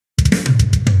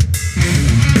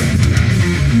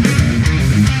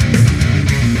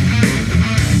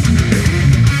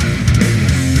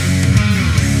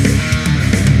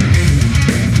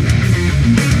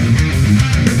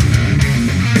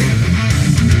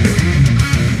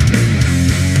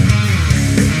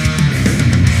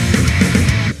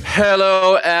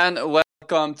Hello and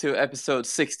welcome to episode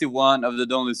 61 of the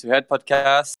Don't Lose Your Head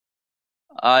podcast.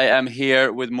 I am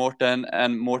here with Morten,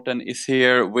 and Morten is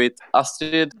here with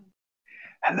Astrid.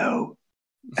 Hello.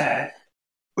 I'm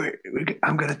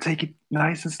gonna take it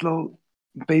nice and slow,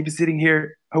 babysitting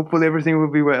here. Hopefully everything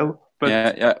will be well. But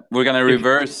yeah, we're gonna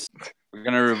reverse. We're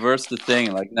gonna reverse the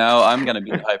thing. Like now, I'm gonna be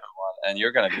the hyper one, and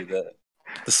you're gonna be the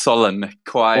solemn,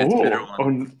 quiet, bitter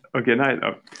one. Okay, nice.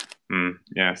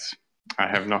 Yes, I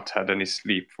have not had any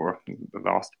sleep for the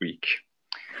last week.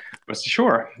 But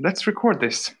sure, let's record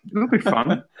this. It'll be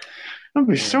fun. It'll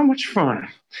be so much fun.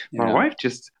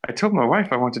 I told my wife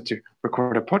I wanted to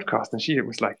record a podcast, and she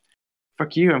was like,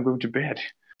 "Fuck you, I'm going to bed."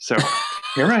 So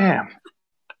here I am,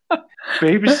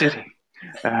 babysitting.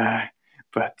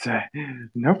 But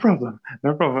no problem.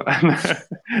 No,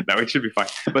 it should be fine.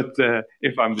 But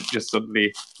if I'm just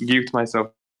suddenly mute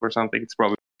myself or something, it's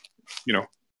probably,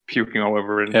 puking all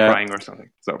over and crying or something.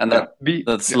 So and that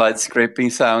slight scraping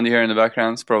sound here in the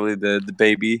background is probably the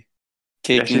baby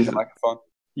kicking the microphone.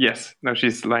 Yes. No,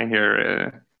 she's lying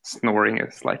here snoring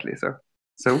slightly.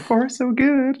 So far, so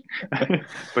good.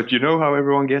 But you know how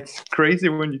everyone gets crazy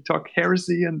when you talk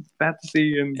heresy and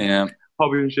fantasy and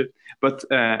hobby and shit. But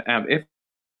if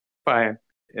I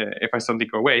suddenly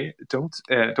go away, don't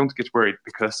get worried,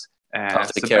 because I'll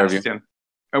take care of you.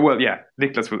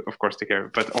 Niklas will of course take care of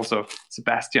it, but also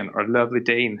Sebastian, our lovely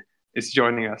Dane, is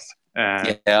joining us.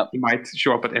 He might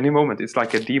show up at any moment. It's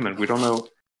like a demon. We don't know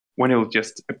when he'll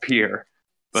just appear.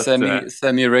 But,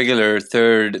 semi-regular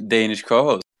third Danish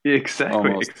co-host.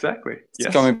 Exactly. He's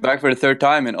coming back for the third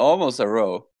time in almost a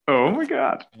row. Oh my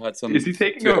God! Is he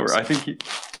taking over? I think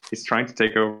he's trying to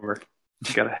take over.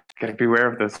 You gotta beware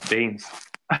of those Danes.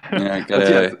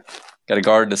 Gotta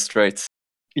guard the straits.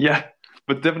 Yeah,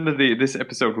 but definitely this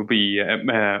episode will be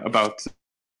about.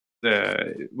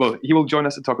 He will join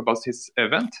us to talk about his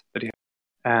event that he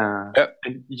had.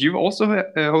 And you also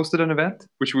hosted an event,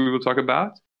 which we will talk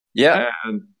about. Yeah,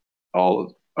 and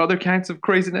all other kinds of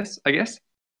craziness, I guess.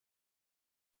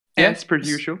 As per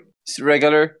usual. It's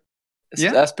regular.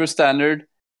 As per standard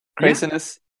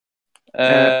craziness.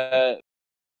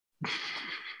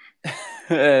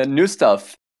 New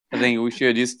stuff. I think we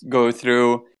should just go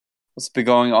through what's been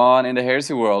going on in the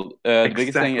heresy world. The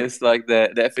biggest thing is like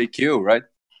the FAQ, right?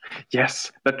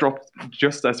 Yes, that dropped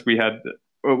just as we had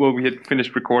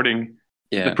finished recording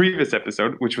the previous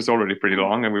episode, which was already pretty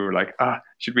long, and we were like,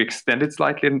 should we extend it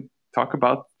slightly and talk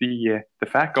about the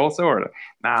FAQ also, or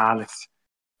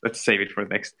let's save it for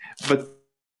next. But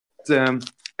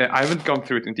I haven't gone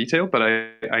through it in detail, but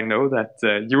I know that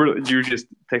you just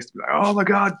texted me like, "Oh my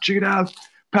God, check it out!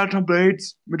 Peloton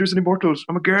Blades, Medusa Immortals.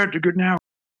 Oh my God, they're good now."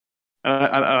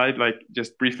 I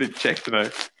just briefly checked, and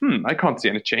I can't see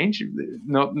any change.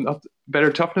 Not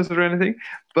better toughness or anything,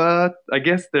 but I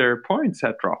guess their points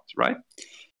had dropped, right?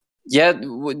 Yeah,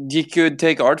 you could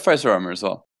take Artificer armor as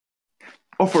well.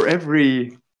 Oh, for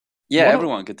every... Yeah,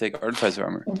 everyone could take Artificer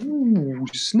armor. Ooh,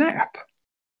 snap!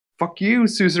 Fuck you,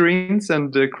 Suzerains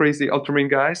and crazy Ultramarine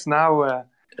guys. Now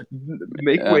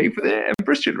make way for the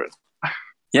Empress Children.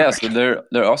 Yeah, so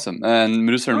they're awesome. And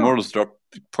Medusa Immortals drop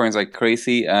points like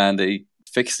crazy, and they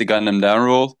fix the Gundam down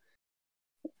rule.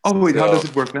 Oh, wait, how does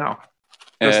it work now?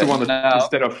 That's the one that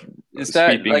instead of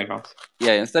sweeping.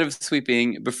 Instead of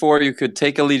sweeping, before you could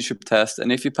take a leadership test,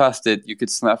 and if you passed it, you could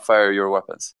snap fire your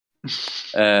weapons.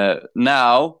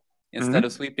 Now, instead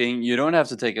of sweeping, you don't have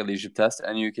to take a leadership test,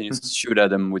 and you can just shoot at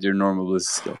them with your normal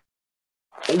ballistic skill.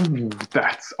 Oh,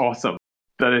 that's awesome.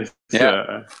 That is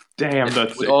damn.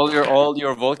 That's with all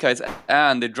your Volkites,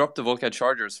 and they dropped the Volkite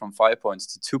chargers from 5 points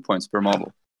to 2 points per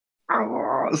model.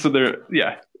 So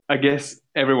I guess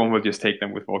everyone will just take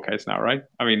them with Volkites now, right?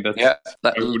 I mean, that's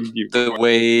the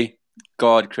way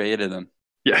God created them.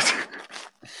 Yes.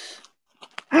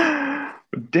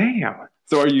 Damn.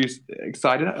 So are you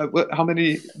excited? How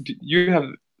many? You have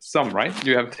some, right?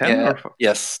 You have 10? Yeah.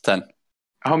 Yes, 10.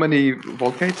 How many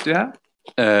Volkites do you have?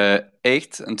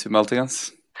 8 and 2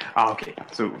 Meltiguns. Okay.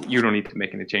 So you don't need to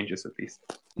make any changes, at least.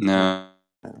 No.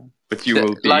 But you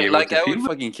will be able to I would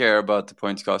fucking care about the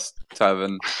points cost to have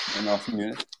an awesome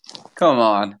unit. Come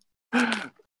on.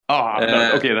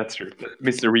 No, okay, that's true.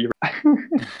 Mr. Reaver.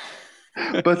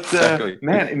 But exactly.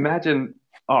 Man, imagine.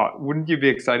 Wouldn't you be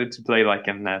excited to play like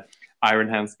an Iron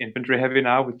Hands infantry heavy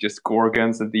now with just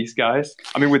Gorgons and these guys?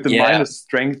 I mean, with the minus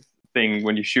strength thing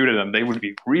when you shoot at them, they would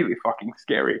be really fucking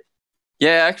scary.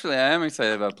 Yeah, actually, I am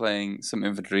excited about playing some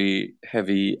infantry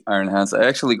heavy Iron Hands. I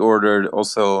actually ordered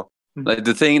also, like,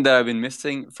 the thing that I've been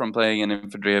missing from playing an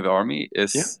infantry heavy army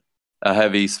is a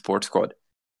heavy support squad.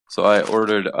 So I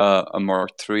ordered a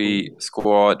Mark III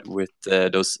squad with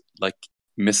those like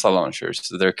missile launchers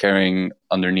that they're carrying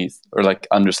underneath or like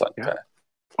underslung. Yeah.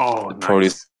 Oh, the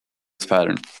Proteus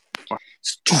pattern.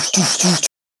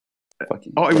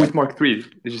 It was Mark III,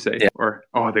 did you say? Yeah. Or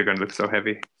they're gonna look so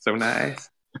heavy, so nice.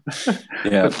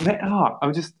 Yeah. But,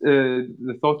 I'm just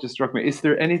the thought just struck me. Is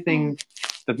there anything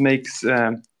that makes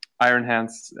Iron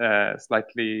Hands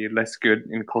slightly less good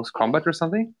in close combat or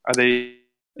something? Are they?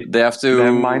 They have to. They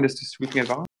have minus to sweeping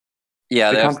advance.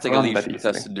 Yeah, they have to take a leadership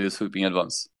test to do sweeping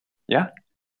advance. Yeah.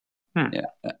 Yeah,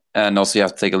 and also you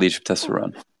have to take a leadership test to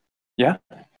run. Yeah,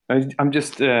 I'm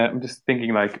just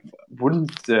thinking like,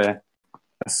 wouldn't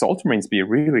assault marines be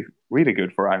really really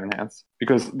good for Iron Hands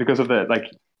because of the like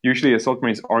usually assault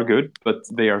marines are good but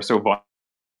they are so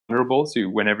vulnerable, so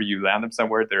whenever you land them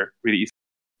somewhere they're really easy,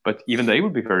 but even they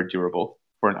would be very durable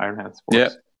for an Iron Hands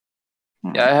force.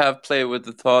 Yeah, I have played with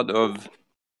the thought of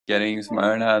getting some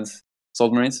Iron Hands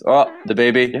assault marines. Oh, the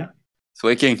baby, it's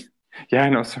waking. Yeah, I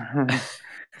know, sir.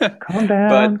 Calm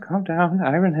down,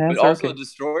 Iron Hands. But also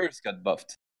destroyers got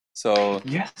buffed, so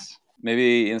yes.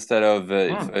 Maybe instead of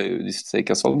if I just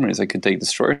take assault marines, I could take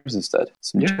destroyers instead.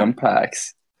 Some jump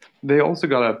packs. They also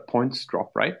got a points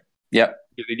drop, right? Yeah.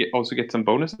 Did they also get some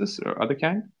bonuses or other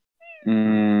kind?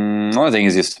 I think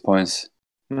it's just points.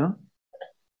 No.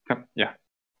 Yeah.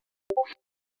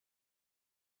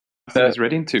 It's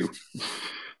ready in 2.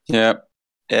 Yeah.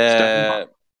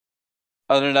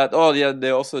 Other than that, they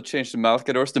also changed the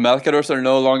Malcadors. The Malcadors are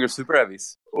no longer super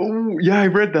heavies. Oh, yeah, I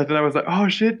read that and I was like, oh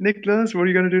shit, Nicholas, what are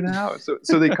you gonna do now?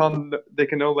 So they can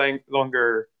no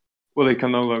longer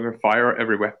fire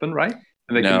every weapon, right?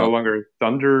 And they can no longer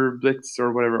thunder blitz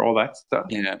or whatever, all that stuff.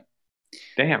 Yeah.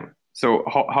 Damn. So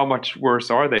how much worse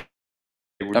are they?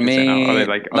 Are they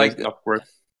like stuff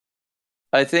worse?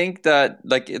 I think that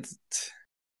like it's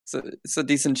a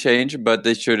decent change, but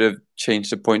they should have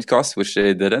changed the point cost, which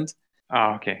they didn't.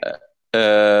 Oh, okay.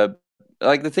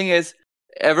 Like the thing is,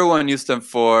 everyone used them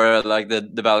for like the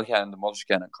battle cannon, the multi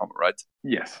cannon combo, right?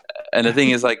 Yes. And the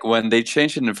thing is, like when they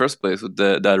changed it in the first place with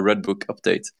that Red Book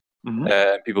update,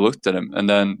 people looked at them, and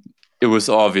then it was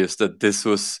obvious that this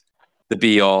was the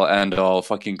be all and all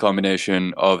fucking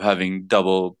combination of having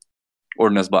double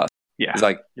ordnance blast. Yeah. It's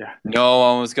like no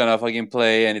one was gonna fucking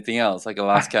play anything else, like a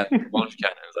last cannon, multi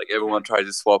cannon. It was like everyone tried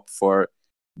to swap for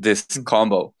this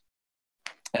combo,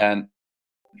 and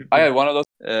I had one of those.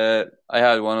 I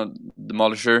had one of the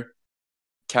Demolisher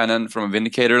cannon from a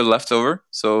Vindicator left over,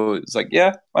 so it's like,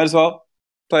 yeah, might as well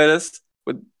play this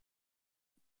with.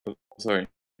 Sorry.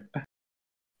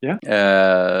 Yeah.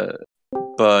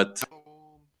 But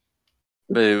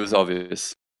it was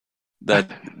obvious that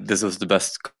this was the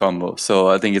best combo, so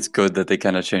I think it's good that they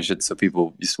kind of changed it so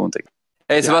people just won't take it.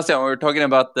 Hey, Sebastian, we were talking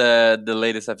about the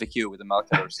latest FAQ with the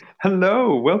Malcadors.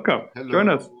 Hello, welcome. Hello. Join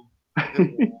us.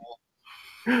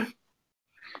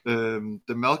 The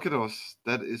Malcadors,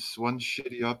 that is one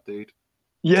shitty update.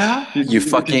 Yeah? You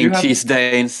fucking cheese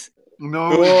Danes.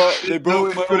 No. They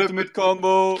broke my ultimate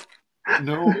combo.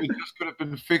 No, it just could have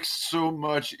been fixed so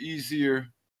much easier.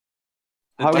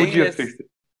 How would you have fixed it?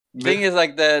 The thing is,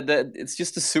 like, it's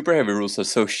just the super heavy rules are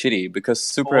so shitty because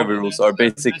super heavy rules are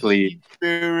basically...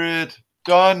 Spirit,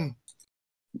 done.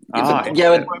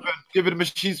 Give it a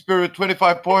machine spirit,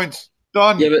 25 points.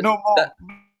 Done. Yeah, no more.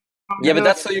 But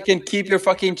that's so you can keep your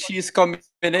fucking cheese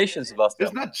combinations, Sebastian.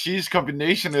 It's not cheese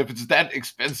combination if it's that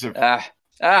expensive.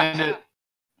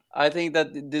 I think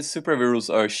that the super heavy rules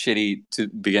are shitty to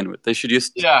begin with. They should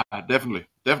just... Yeah, definitely.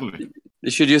 They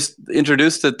should just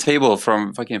introduce the table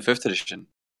from fucking 5th edition.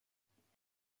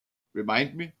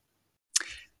 Remind me?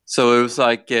 So it was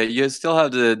like, you still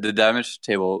have the damage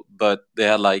table, but they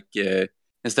had like,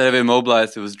 instead of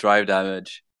immobilized, it was drive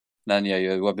damage. Then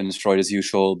your weapon destroyed as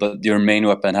usual, but your main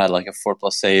weapon had like a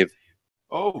 4+ save.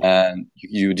 Oh. And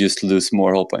you just lose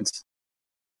more hull points.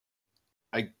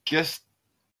 I guess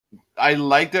I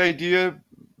like the idea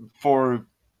for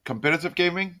competitive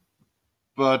gaming,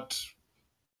 but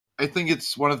I think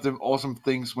it's one of the awesome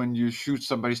things when you shoot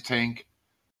somebody's tank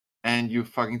and you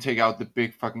fucking take out the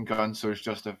big fucking gun, so it's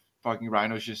just a fucking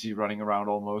rhino chassis running around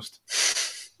almost.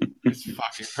 It's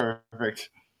fucking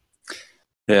perfect.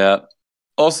 Yeah.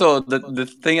 Also, the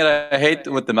thing that I hate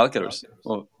with the Malcadors...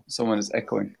 Oh, someone is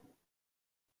echoing.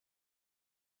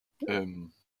 Are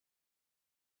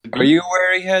you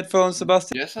wearing headphones,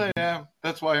 Sebastian? Yes, I am.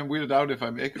 That's why I'm weirded out if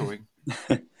I'm echoing.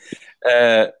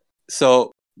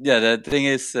 So, the thing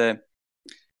is that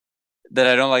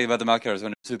I don't like about the Malcadors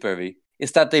when it's super heavy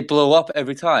is that they blow up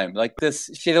every time. Like this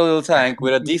shitty little tank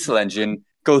with a diesel engine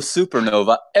goes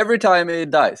supernova every time it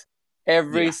dies.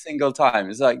 Every single time.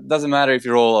 It's like, doesn't matter if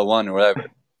you roll a 1 or whatever.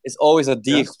 It's always a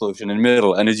D explosion in the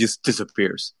middle and it just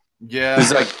disappears. Yeah,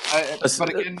 It's like, but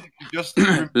again, if you just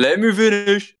let me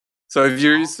finish. So if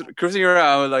you're cruising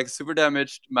around with like super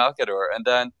damaged Malcador, and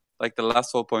then like the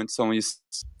last whole point, someone just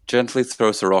gently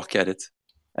throws a rock at it,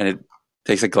 and it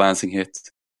takes a glancing hit,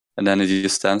 and then it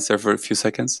just stands there for a few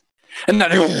seconds, and then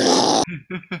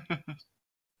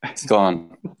it's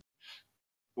gone.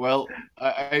 Well,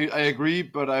 I agree,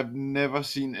 but I've never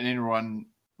seen anyone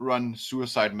run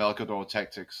Suicide Malcador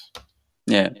tactics.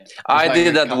 Yeah, I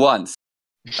did that once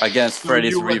against So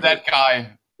Freddy's you were Reaver. that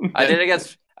guy. I did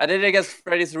it against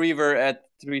Freddy's Reaver at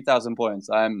 3,000 points.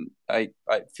 I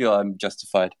feel I'm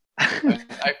justified.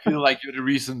 I feel like you're the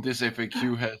reason this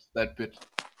FAQ has that bit.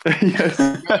 Yes.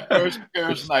 You're the first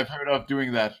person I've heard of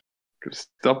doing that.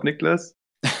 Stop, Nicholas.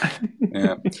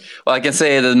 Yeah. Well, I can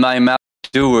say that my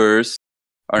Malcadoers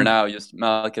are now just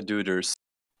Malcaduders.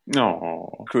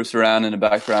 No. Cruise around in the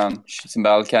background, shoot some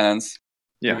battle cannons.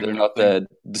 Yeah. They're not the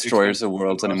destroyers of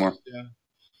worlds anymore.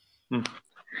 Yeah.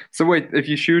 So wait, if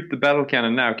you shoot the battle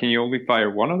cannon now, can you only fire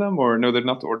one of them, or no? They're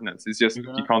not ordnance. It's just you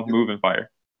can't move and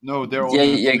fire. No, they're all. Yeah,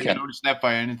 you you can can. only snap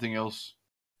fire anything else.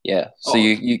 Yeah, so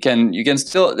you can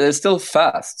still, it's still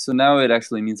fast. So now it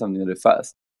actually means something that is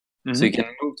fast. Mm-hmm. So you can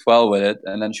move 12 with it,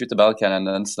 and then shoot the battle cannon,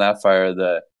 and then snap fire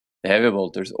the heavy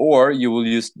bolters, or you will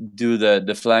just do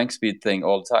the flank speed thing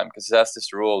all the time, because that's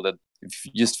this rule that if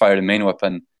you just fire the main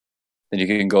weapon, then you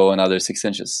can go another 6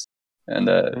 inches and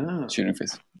shooting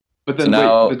phase. But then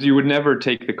but you would never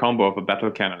take the combo of a battle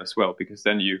cannon as well, because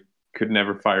then you could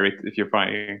never fire it if you're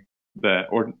firing the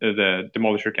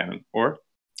demolisher cannon, or?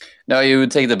 No, you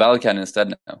would take the battle cannon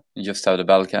instead now. You just have the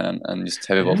battle cannon and just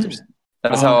heavy bolters.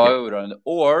 That's how I would run it.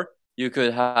 Or you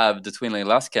could have the twin lane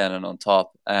last cannon on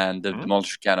top and the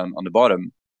demolisher cannon on the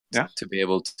bottom to be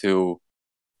able to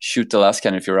shoot the last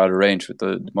cannon if you're out of range with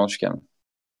the demolisher cannon.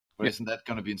 But isn't that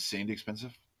going to be insanely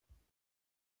expensive?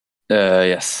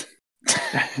 Yes.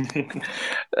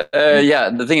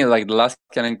 Yeah, the thing is, like, the last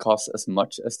cannon costs as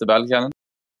much as the battle cannon,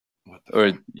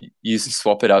 or you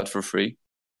swap it out for free.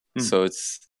 So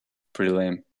it's pretty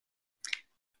lame.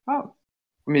 Oh,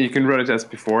 I mean, you can run it as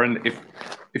before, and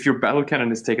if your battle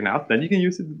cannon is taken out, then you can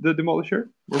use the demolisher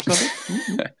or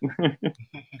something.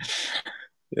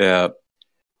 Yeah.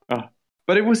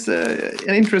 But it was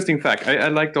an interesting fact. I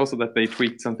liked also that they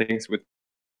tweaked some things with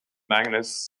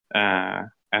Magnus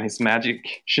and his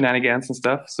magic shenanigans and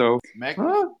stuff. So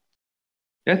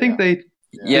I think they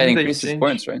increased his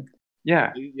points, right?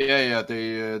 Yeah.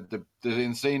 The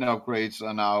insane upgrades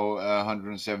are now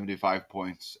 175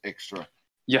 points extra.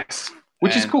 Yes,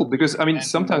 which is cool, because I mean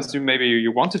sometimes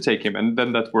you want to take him, and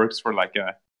then that works for like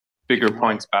a bigger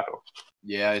points battle.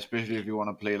 Yeah, especially if you want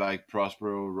to play like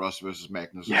Prospero, Russ versus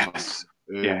Magnus. Yes.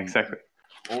 Yeah, exactly.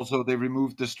 Also, they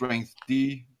removed the strength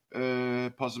D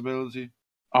possibility.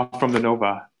 From the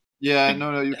Nova. Yeah,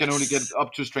 no, you can only get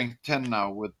up to strength 10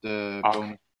 now with the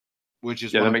bonus, which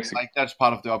is that's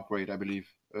part of the upgrade, I believe.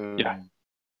 I'm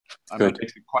good.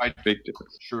 Not quite big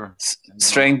difference. Sure.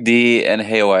 Strength D and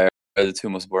Haywire are the two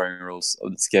most boring rules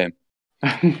of this game.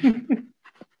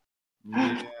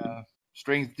 Yeah,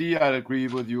 strength D, I'd agree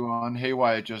with you on.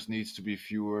 Haywire just needs to be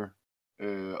fewer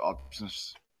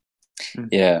options.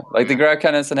 Yeah, like the grab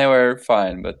cannons and Haywire are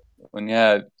fine, but when you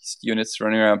have units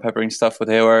running around peppering stuff with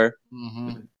Haywire,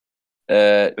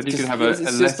 but you can have a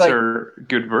lesser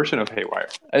good version of Haywire.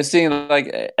 I was thinking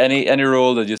like any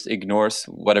rule that just ignores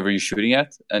whatever you're shooting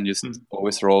at and just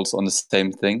always rolls on the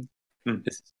same thing.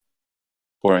 It's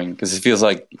boring, because it feels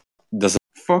like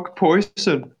fuck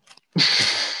poison.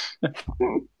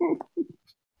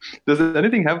 Does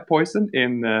anything have poison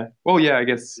in? I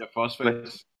guess. Yeah,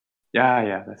 phosphate.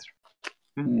 Yeah, that's true.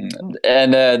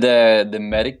 And the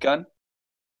medic gun.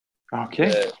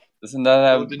 Okay. Doesn't that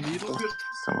have the needle?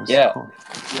 Yeah.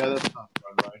 Yeah, that's not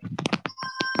right.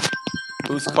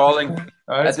 Who's calling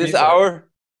at this hour?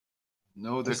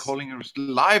 No, they're calling us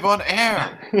live on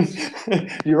air.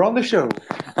 You're on the show.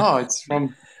 Oh, it's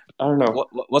from. I don't know.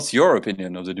 What's your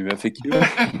opinion of the new FAQ?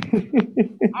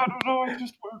 I don't know. I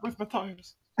just work with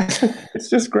Matthias. It's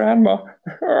just grandma.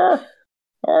 How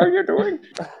are you doing?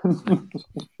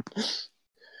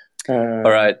 All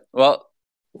right. Well,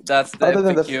 that's the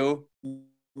FAQ.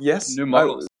 Yes. New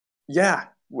models.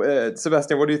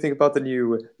 Sebastian, what do you think about the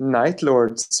new Night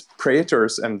Lords,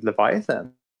 Praetors, and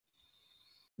Leviathan?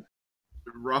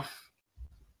 Rough.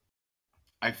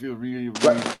 I feel really,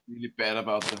 really, really bad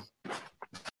about them.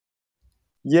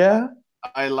 Yeah.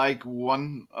 I like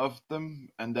one of them,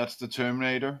 and that's the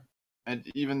Terminator. And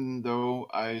even though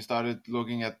I started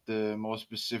looking at the more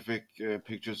specific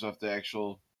pictures of the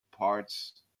actual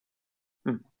parts,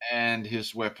 and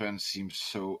his weapon seems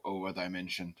so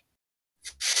overdimensioned.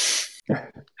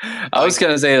 I was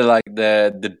gonna say like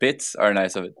the bits are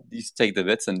nice of it. You just take the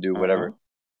bits and do whatever.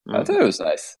 I thought it was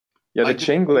nice. Yeah, the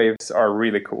chain glaives are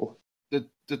really cool.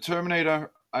 The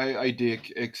Terminator I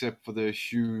dig, except for the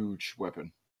huge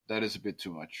weapon. That is a bit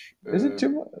too much. Is it too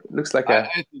much? Looks like I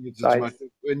think it's too much.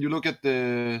 When you look at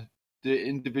the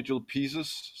individual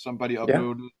pieces, somebody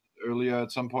uploaded earlier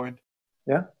at some point.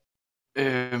 Yeah.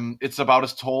 It's about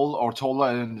as tall or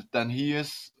taller than he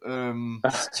is.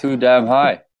 That's too damn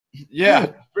high.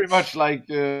 Yeah, pretty much like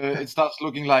it starts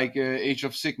looking like Age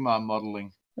of Sigmar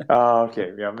modeling. Oh,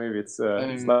 okay. Yeah, maybe it's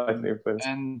slightly influenced.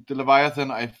 And the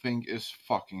Leviathan, I think, is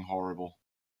fucking horrible.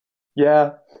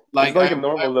 Yeah, it's like a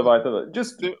normal Leviathan.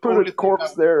 Just put a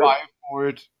corpse there. The only thing for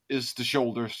it is the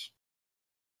shoulders.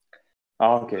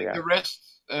 Oh, okay, yeah. The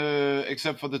rest,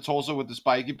 except for the torso with the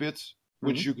spiky bits,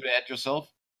 which you could add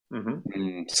yourself.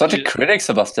 Such a critic,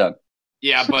 Sebastian.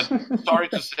 Yeah, but sorry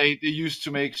to say, they used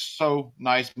to make so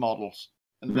nice models,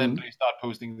 and then they start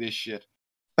posting this shit.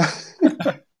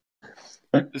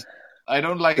 I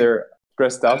don't like. They're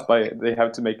stressed out by they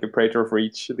have to make a Praetor for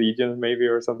each legion, maybe,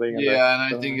 or something. Yeah,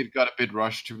 and I think it got a bit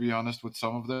rushed, to be honest, with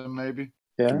some of them, maybe.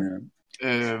 Yeah.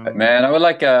 Man, I would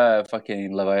like a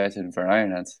fucking Leviathan for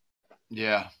Iron Hands.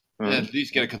 Yeah, at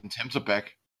least get a Contemptor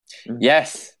back.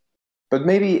 Yes, but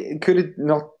maybe could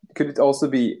it also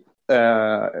be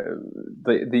that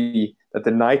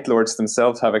the Night Lords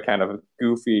themselves have a kind of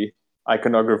goofy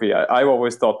iconography? I've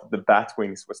always thought that the bat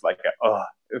wings was like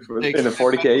in the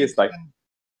 40K it's like.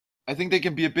 I think they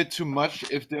can be a bit too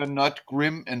much if they're not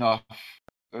grim enough,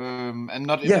 and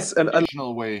not in a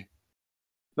traditional way.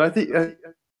 I think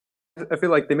I feel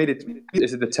like they made it.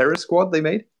 Is it the Terror Squad they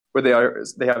made, where they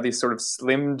have these sort of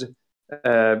slimmed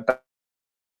bats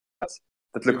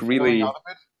that look really.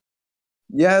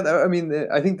 Yeah, I mean,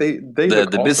 I think they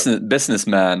look awesome.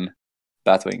 businessman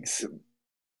Batwings.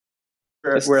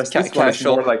 Whereas this one is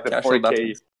more like the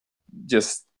 40K,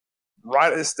 just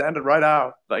stand it right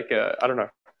out, like I don't know.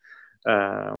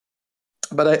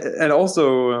 But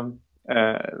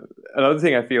another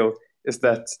thing I feel is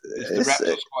that it's the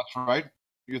Raptor Squad, right?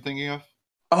 You're thinking of?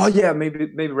 Oh yeah, maybe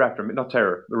Raptor, not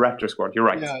Terror. The Raptor Squad. You're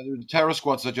right. Yeah, the Terror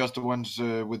Squads are just the ones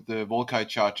with the Volkite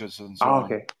chargers and so on.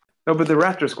 Okay. No, but the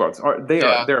Raptor Squads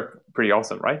they're pretty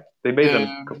awesome, right? They made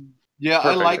them. Yeah,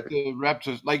 perfect. I like the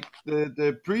Raptors. Like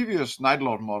the previous Night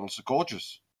Lord models are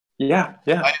gorgeous. Yeah.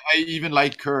 I even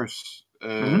like Curse.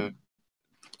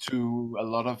 To a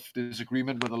lot of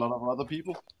disagreement with a lot of other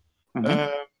people.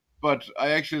 But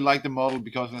I actually like the model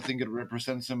because I think it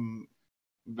represents him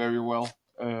very well.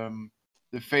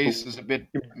 The face is a bit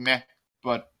meh,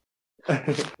 but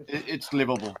it's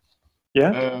livable.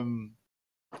 Yeah.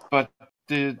 But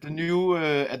the new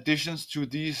additions to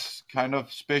these kind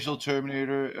of special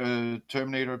Terminator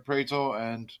Praetor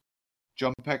and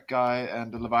Jump Pack guy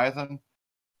and the Leviathan.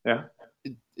 Yeah.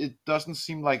 It doesn't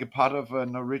seem like a part of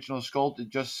an original sculpt. It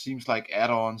just seems like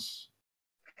add-ons,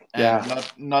 and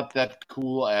not that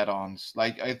cool add-ons.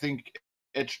 Like I think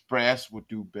Edged Brass would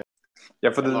do better.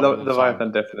 Yeah, for the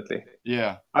Leviathan definitely.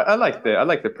 Yeah, I like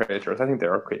the Praetors. I think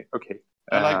they're okay.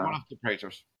 I like one of the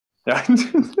Praetors. Yeah.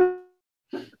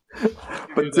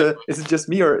 But is it just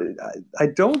me, or I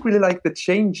don't really like the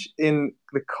change in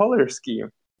the color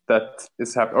scheme that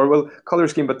is happening? Or color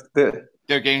scheme, but they're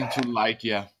getting too light.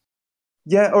 Yeah.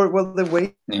 Yeah, or the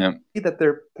way that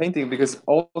they're painting, because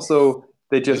also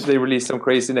they released some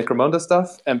crazy Necromunda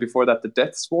stuff, and before that the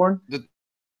Deathsworn. The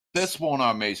Deathsworn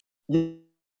are amazing. Yeah,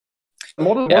 I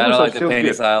don't like the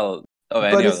painting style of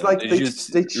any of them. But it's like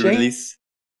they change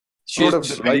sort of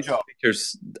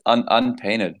pictures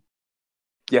unpainted.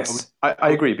 Yes, I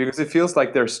agree, because it feels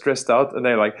like they're stressed out and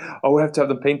they're like, oh, we have to have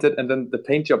them painted, and then the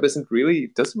paint job doesn't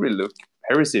really look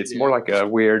heresy. It's more like a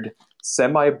weird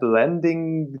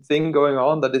semi-blending thing going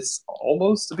on that is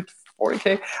almost a bit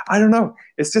 40K. I don't know.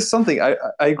 It's just something. I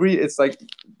agree. It's like,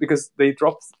 because they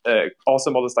dropped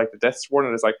awesome models like the Deathsworn,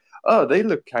 and it's like, oh, they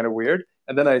look kind of weird.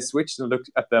 And then I switched and looked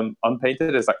at them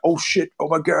unpainted. It's like, oh shit, oh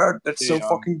my god, that's so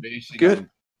fucking good.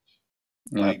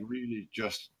 Like really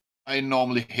just. I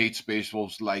normally hate Space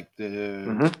Wolves like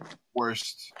the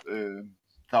worst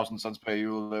 1,000 Suns player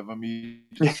you'll ever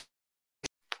meet.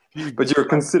 But you're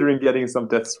considering getting some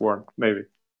Deathsworn, maybe?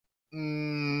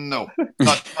 No,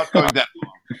 not going that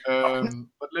long.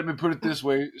 But let me put it this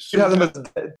way. Suna,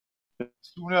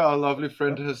 our lovely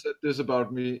friend, has said this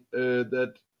about me,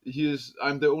 that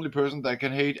I'm the only person that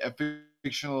can hate a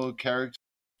fictional character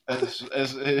as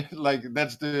like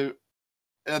that's the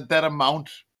that amount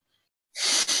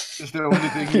is the only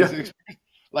thing he's experienced.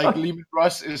 Like Leman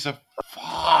Russ is a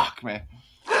fuck, man.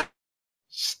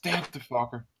 Stab the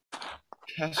fucker.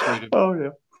 Castrated. Oh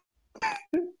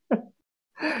yeah.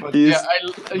 But He's yeah,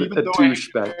 even though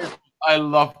douchebag. I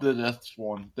love the Death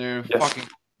Sworn. They're fucking.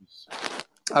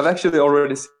 I've actually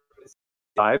already seen them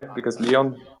live because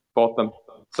Leon bought them,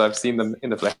 so I've seen them in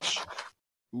the flesh.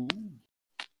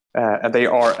 And they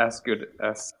are as good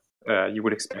as you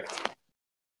would expect.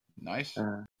 Nice.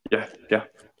 Yeah.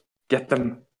 Get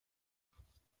them.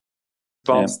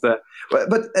 But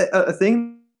a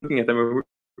thing looking at them,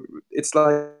 it's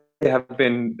like they have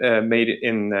been made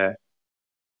in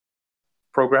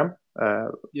program.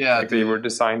 Like they were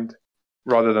designed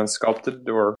rather than sculpted,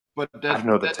 or but I don't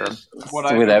know the term.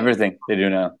 With everything they do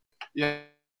now. Yeah,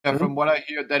 from what I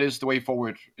hear, that is the way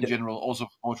forward in general, also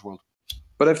for Forge World.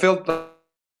 But I felt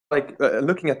like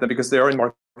looking at them, because they are in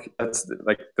market, that's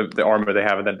like the armor they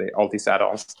have, and then all these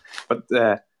add-ons. But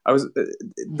I was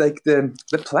like the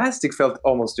plastic felt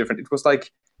almost different. It was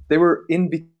like they were in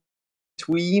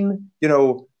between,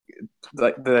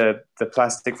 like the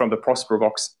plastic from the Prospero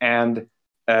box and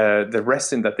the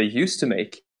resin that they used to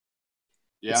make.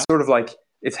 Yeah. It's sort of like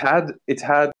it had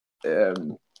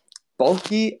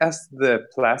bulky as the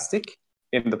plastic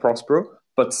in the Prospero,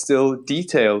 but still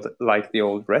detailed like the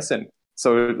old resin.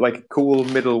 So like a cool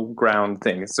middle ground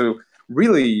thing. So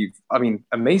really, I mean,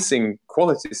 amazing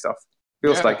quality stuff.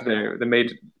 Feels like they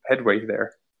made headway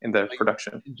there in the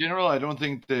production. In general, I don't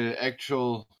think the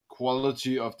actual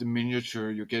quality of the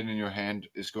miniature you get in your hand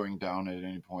is going down at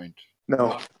any point.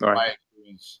 No, my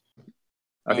experience.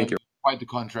 I think you're quite the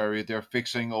contrary. They're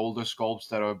fixing older sculpts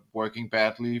that are working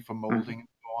badly from molding and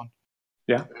so on.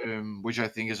 Yeah, which I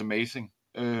think is amazing.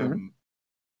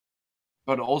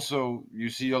 But also, you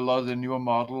see a lot of the newer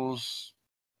models.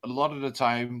 A lot of the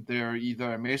time, they're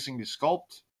either amazingly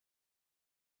sculpted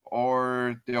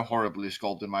or they're horribly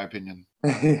sculpted, in my opinion.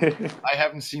 I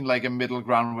haven't seen like a middle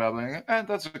ground where I'm like,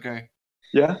 that's okay.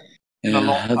 Yeah.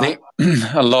 I think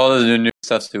a lot of the new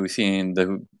stuff that we've seen that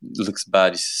looks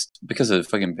bad is because of the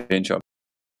fucking paint job.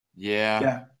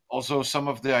 Yeah. Also, some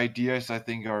of the ideas I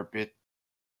think are a bit,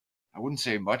 I wouldn't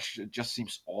say much, it just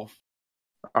seems off.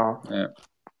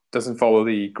 Doesn't follow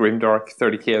the grimdark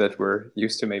 30k that we're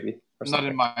used to, maybe. Not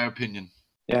in my opinion.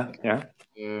 Yeah.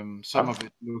 Some of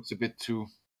it looks a bit too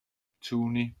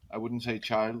toony. I wouldn't say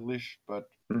childish, but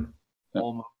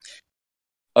almost.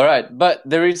 All right, but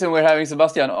the reason we're having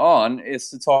Sebastian on is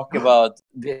to talk about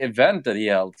the event that he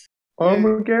held. Oh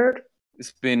my god!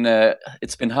 It's been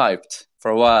hyped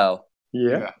for a while.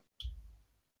 Yeah.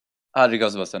 How did it go,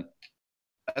 Sebastian?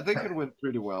 I think it went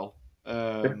pretty well.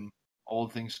 All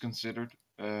things considered.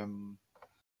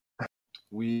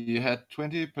 We had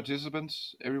 20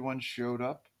 participants. Everyone showed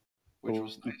up, which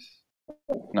was nice.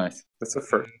 Nice. That's a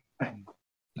first.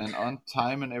 And on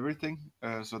time and everything.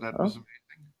 So that was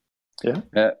amazing.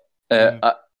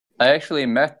 Yeah. I actually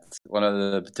met one of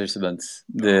the participants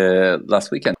the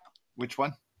last weekend. Which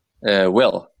one?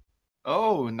 Will.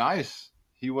 Oh, nice.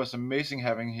 He was amazing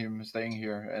having him staying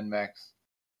here, and Max.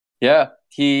 Yeah,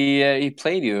 he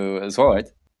played you as well, right?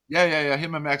 Yeah.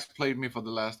 Him and Max played me for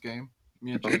the last game.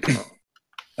 Me and Jake.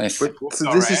 Nice.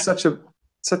 So this is such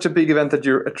a big event that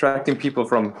you're attracting people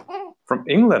from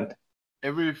England.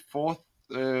 Every fourth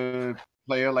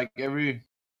player, like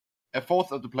a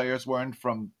fourth of the players weren't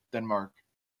from Denmark.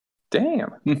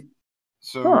 Damn.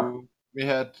 So we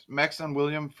had Max and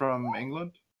William from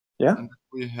England. Yeah. And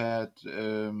we had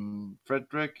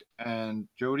Frederick and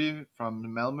Jody from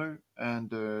Malmö and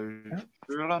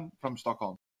Göran from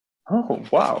Stockholm. Oh,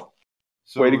 wow.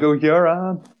 So way to go,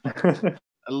 Göran.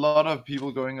 A lot of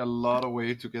people going a lot of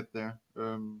way to get there,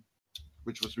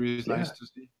 which was really nice to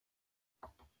see.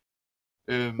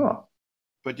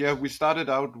 But yeah, we started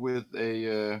out with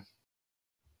a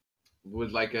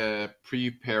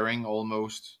pre-pairing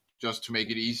almost, just to make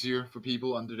it easier for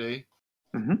people on the day.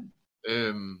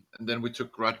 And then we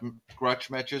took grudge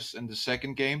matches in the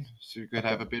second game, so you could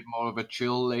have a bit more of a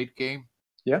chill late game.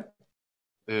 Yeah.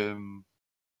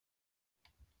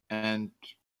 And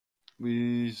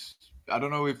I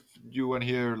don't know if you want to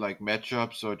hear like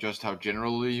matchups or just how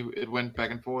generally it went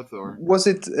back and forth, or was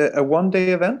it a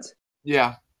one-day event?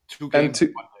 Yeah, 2 games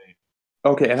in 1 day.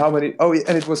 Okay, and how many? Oh,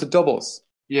 and it was a doubles.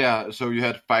 Yeah, so you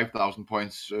had 5,000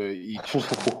 points each.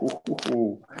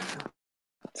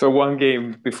 So 1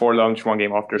 game before lunch, 1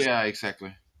 game after. Yeah,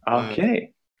 exactly.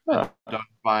 Okay. Done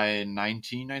by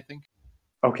 19, I think.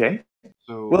 Okay.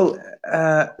 So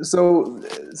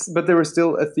but there was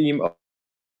still a theme of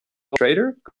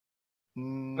trader.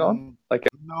 No,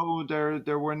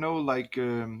 there were no like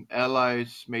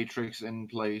allies matrix in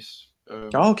place.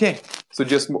 Okay, so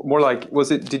just more like,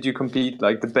 did you compete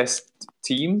like the best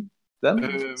team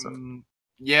then?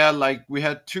 Yeah, like we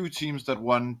had 2 teams that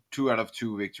won 2 out of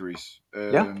 2 victories.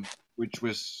 which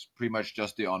was pretty much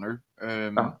just the honor.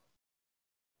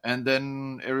 And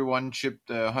then everyone chipped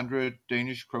 100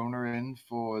 Danish kroner in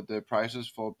for the prizes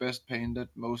for best painted,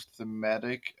 most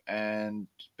thematic, and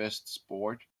best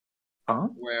sport.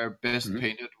 Where best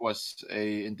painted was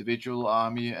a individual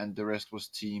army and the rest was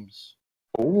teams.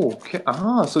 Oh, okay.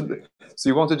 So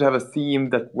you wanted to have a theme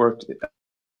that worked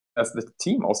as the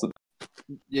team also?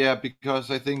 Yeah, because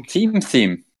I think Team.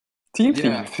 Theme.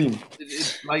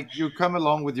 It's like you come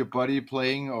along with your buddy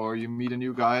playing, or you meet a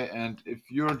new guy, and if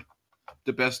you're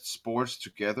the best sports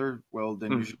together, well,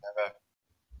 then you should have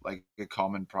a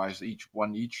common prize, each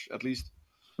at least.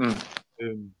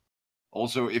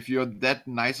 Also, if you're that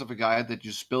nice of a guy that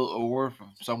you spill over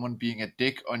from someone being a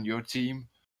dick on your team,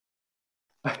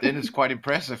 then it's quite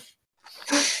impressive.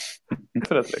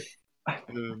 Definitely.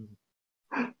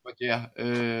 But yeah.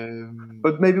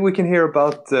 But maybe we can hear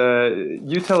about.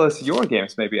 You tell us your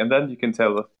games, maybe, and then you can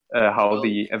tell how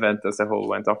the event as a whole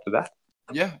went after that.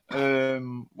 Yeah.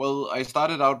 Well, I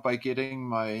started out by getting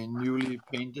my newly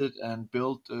painted and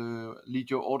built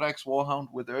Legio Audax Warhound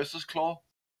with Ursus Claw.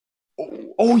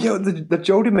 Oh yeah, that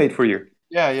Jody made for you.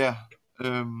 Yeah.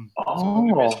 So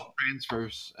maybe some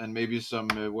transfers and maybe some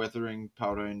weathering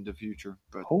powder in the future.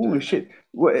 But holy shit!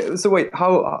 So wait,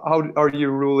 how are you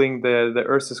ruling the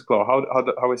Ursus Claw?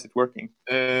 How is it working?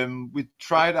 We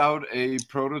tried out a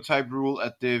prototype rule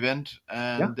at the event,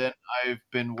 and then I've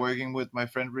been working with my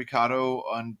friend Ricardo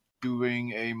on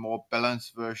doing a more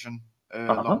balanced version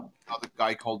along with another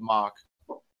guy called Mark.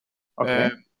 Okay.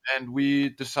 And we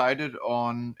decided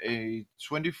on a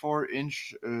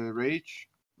 24-inch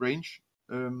range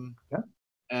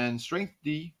and strength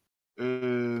D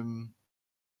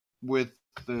with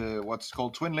what's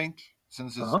called twin link,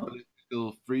 since it's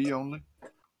still 3 only.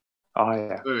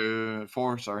 4,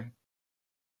 sorry.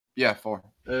 Yeah, 4.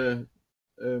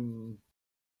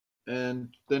 And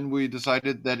then we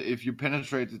decided that if you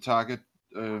penetrate the target,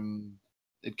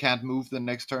 it can't move the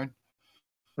next turn.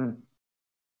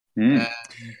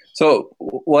 So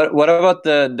what about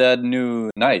the new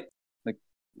knight? Like,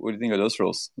 what do you think of those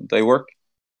rules? Do they work?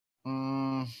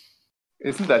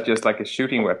 Isn't that just like a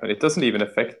shooting weapon? It doesn't even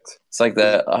affect. It's like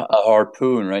a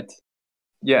harpoon, right?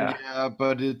 Yeah. Yeah,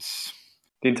 but it's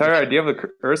the entire idea of the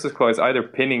Ursus Claw is either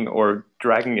pinning or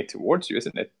dragging it towards you,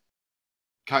 isn't it?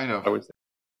 Kind of. I would say.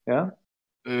 Yeah.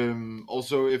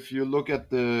 Also, if you look at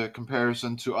the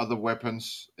comparison to other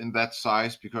weapons in that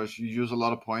size, because you use a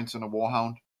lot of points on a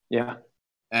Warhound. Yeah.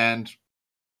 And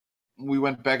we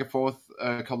went back and forth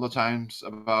a couple of times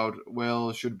about,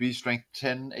 well, should it be strength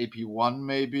 10, AP 1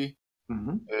 maybe?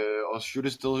 Or should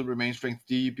it still remain strength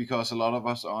D, because a lot of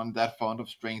us are on that fond of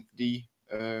strength D.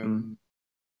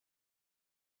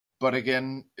 But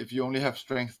again, if you only have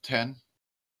strength 10,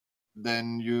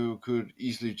 then you could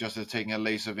easily just have taken a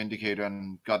laser indicator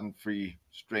and gotten free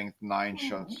strength 9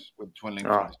 shots with twin link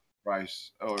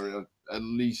price, or at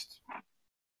least.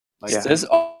 Like, is this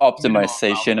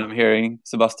optimization I'm hearing,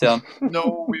 Sebastian?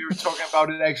 No, we were talking about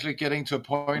it actually getting to a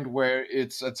point where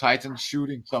it's a Titan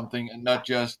shooting something and not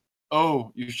just,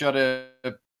 you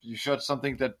shot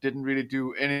something that didn't really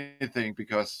do anything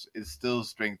because it's still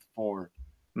strength 4,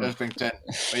 strength 10.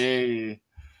 Yay.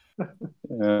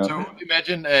 Yeah. So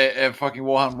imagine a fucking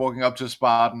Warhound walking up to a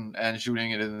Spartan and shooting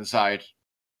it in the side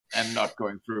and not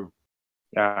going through.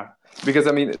 Yeah, because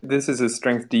I mean, this is a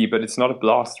strength D, but it's not a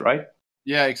blast, right?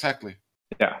 Yeah, exactly.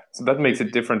 Yeah, so that makes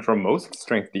it different from most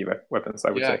strength D weapons, I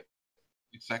would say.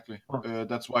 Exactly.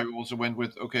 That's why we also went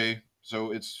with,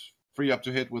 so it's 3 up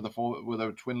to hit with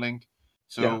a twin link.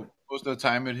 So most of the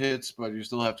time it hits, but you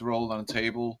still have to roll on a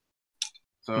table.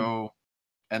 So,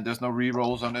 and there's no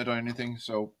re-rolls on it or anything.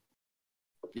 So,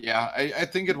 yeah, I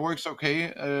think it works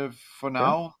okay for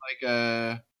now.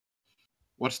 Like,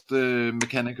 what's the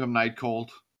Mechanicum Knight called?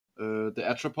 The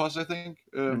Atropos, I think.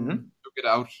 Took it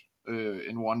out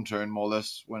in one turn, more or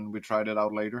less, when we tried it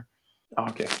out later.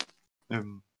 Okay.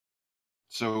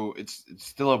 So it's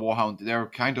still a Warhound. They're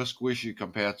kind of squishy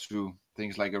compared to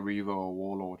things like a Reaver or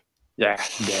Warlord. Yeah,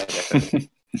 definitely.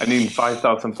 I mean,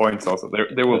 5,000 points also.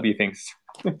 There will be things.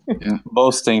 Yeah,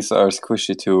 most things are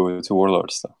squishy to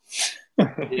Warlords, though.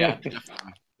 Yeah,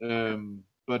 definitely.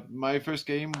 But my first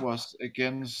game was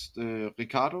against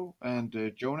Ricardo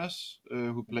and Jonas,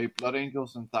 who played Blood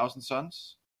Angels and Thousand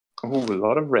Suns. Oh, a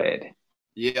lot of red.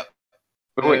 Yeah.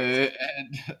 Wait.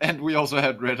 And we also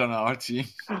had red on our team.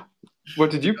 What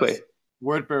did you play?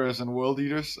 Word Bearers and World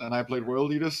Eaters, and I played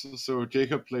World Eaters, so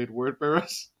Jacob played Word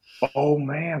Bearers. Oh,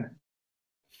 man.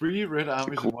 3 red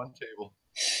armies in one table.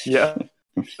 Yeah.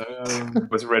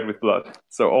 It was red with blood,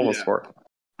 so almost 4.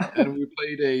 And we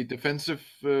played a defensive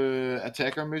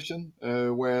attacker mission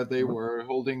where they were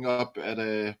holding up at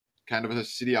a kind of a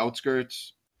city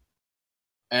outskirts.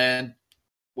 And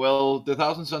well, the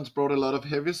Thousand Suns brought a lot of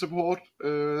heavy support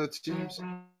teams,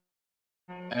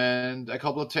 and a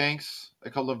couple of tanks, a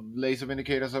couple of laser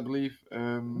vindicators, I believe.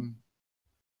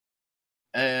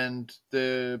 And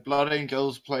the Blood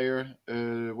Angels player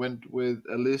went with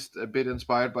a list a bit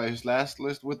inspired by his last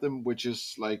list with them, which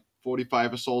is like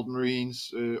 45 assault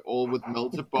marines, all with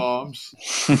melted bombs,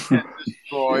 and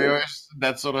destroyers.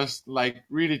 That sort of like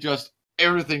really just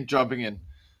everything jumping in.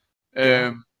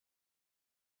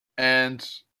 And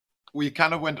we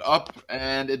kind of went up,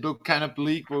 and it looked kind of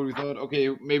bleak, but we thought, okay,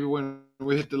 maybe when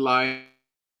we hit the line,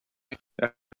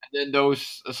 and then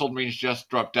those assault marines just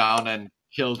dropped down and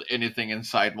killed anything in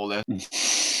sight, more or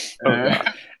less.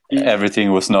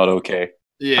 Everything was not okay.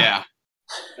 Yeah.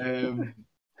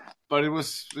 But it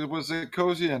was a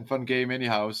cozy and fun game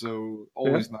anyhow, so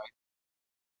always nice.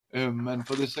 And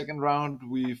for the second round,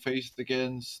 we faced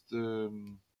against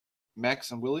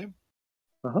Max and William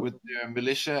with their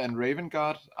militia and Raven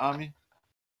Guard army,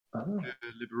 the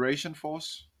Liberation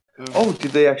Force.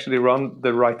 Did they actually run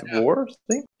the Right War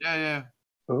thing? Yeah.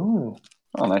 Oh,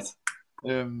 nice.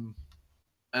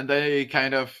 And they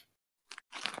kind of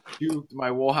cubed my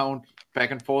Warhound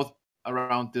back and forth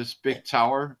around this big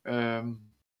tower,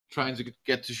 trying to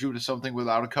get to shoot at something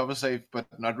without a cover save, but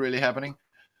not really happening.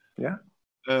 Yeah.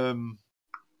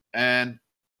 And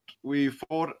we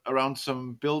fought around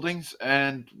some buildings,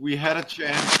 and we had a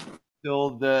chance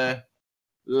till the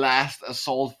last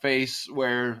assault phase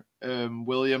where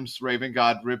Williams Raven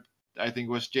Guard ripped, I think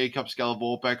it was Jacob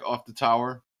Skalvorback off the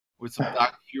tower with some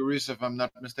Dark Furies, if I'm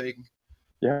not mistaken.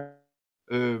 Yeah.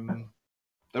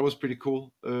 That was pretty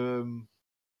cool.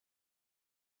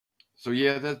 So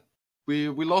yeah, that we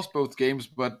lost both games,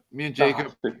 but me and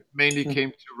Jacob mainly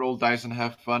came to roll dice and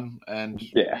have fun, and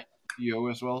TO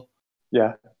as well.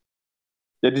 Yeah.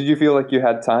 Did you feel like you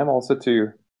had time also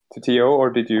to TO,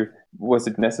 or was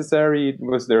it necessary?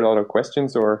 Was there a lot of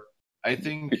questions, or? I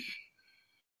think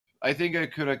I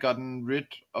could have gotten rid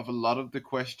of a lot of the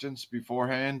questions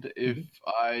beforehand if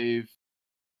I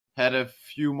had a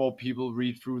few more people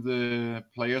read through the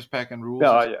players pack and rules.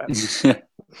 Oh, yeah.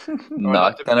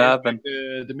 Not gonna happen.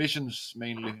 The missions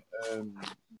mainly.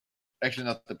 Actually,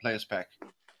 not the players pack.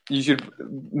 You should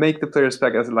make the players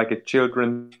pack as like a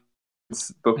children's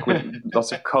book with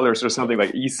lots of colors or something,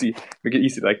 like easy. Make it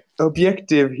easy, like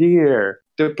objective here,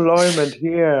 deployment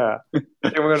here. And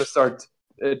we're gonna start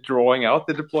drawing out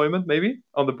the deployment maybe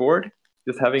on the board,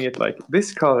 just having it like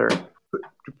this color,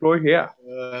 deploy here.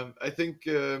 I think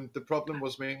the problem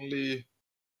was mainly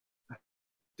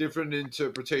different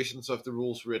interpretations of the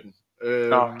rules written,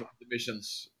 the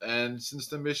missions, and since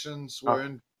the missions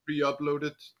weren't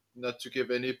pre-uploaded, not to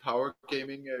give any power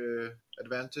gaming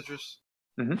advantages,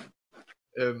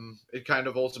 it kind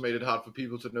of also made it hard for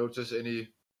people to notice any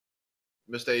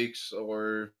mistakes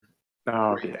or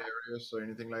areas or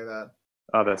anything like that.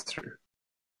 Oh, that's true.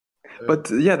 But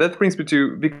yeah, that brings me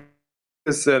to,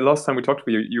 because last time we talked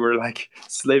with you, you were like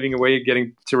slaving away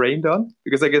getting terrain done,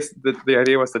 because I guess the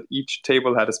idea was that each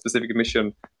table had a specific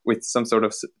mission with some sort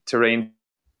of terrain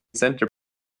center.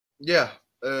 Yeah.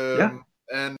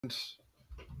 And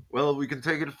well, we can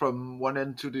take it from one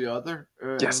end to the other.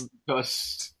 Yes.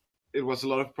 Because it was a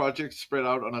lot of projects spread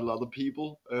out on a lot of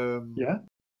people. And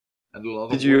a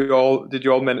lot did you all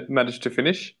manage to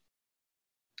finish?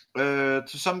 To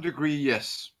some degree,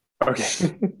 yes.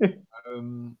 Okay.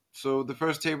 So the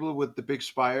first table with the big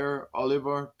spire,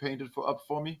 Oliver painted up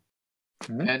for me,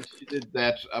 and he did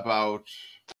that about,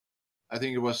 I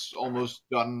think it was almost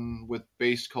done with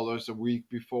base colors a week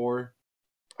before.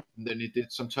 And then he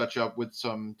did some touch up with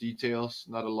some details,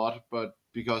 not a lot, but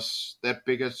because that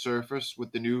bigger surface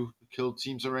with the new Kill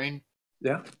Team terrain,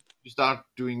 you start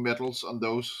doing metals on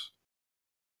those.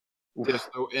 There's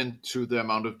no end to the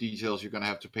amount of details you're gonna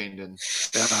have to paint in.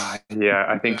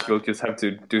 I think we'll just have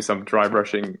to do some dry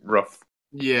brushing, rough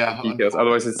details.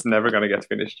 Otherwise, it's never gonna get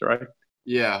finished, right?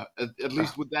 Yeah, at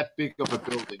least with that big of a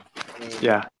building.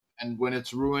 And when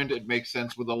it's ruined, it makes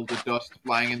sense with all the dust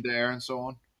flying in the air and so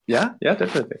on. Yeah,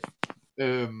 definitely.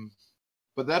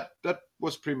 But that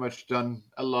was pretty much done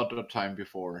a lot of time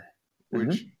before,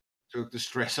 which took the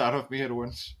stress out of me at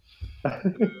once.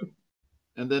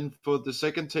 And then for the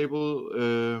second table,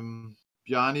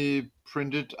 Bjarni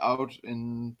printed out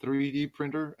in 3D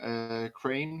printer a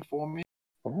crane for me.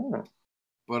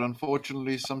 But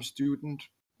unfortunately, some student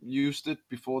used it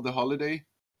before the holiday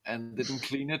and didn't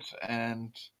clean it,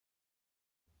 and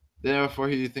therefore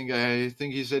I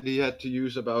think he said he had to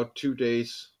use about 2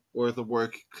 days worth of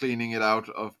work cleaning it out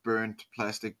of burnt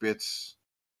plastic bits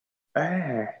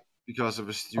because of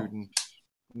a student.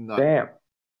 Damn.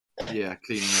 Yeah,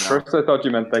 cleaning it First, I thought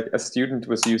you meant like a student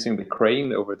was using the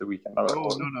crane over the weekend. I was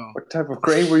out. like, No. What type of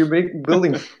crane were you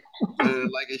building?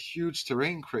 Like a huge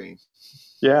terrain crane.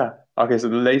 Yeah. Okay, so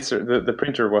the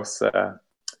printer was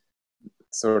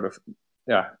sort of,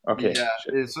 yeah. Okay.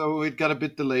 Yeah, so it got a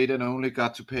bit delayed and only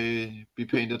got to be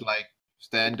painted like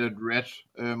standard red,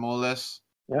 more or less.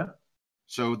 Yeah.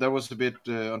 So that was a bit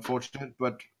unfortunate,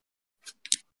 but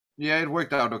yeah, it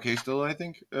worked out okay still, I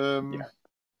think.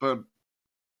 But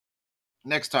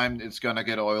next time it's gonna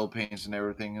get oil paints and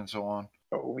everything and so on.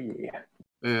 Oh yeah.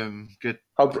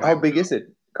 How big is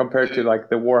it compared to like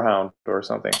the Warhound or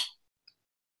something?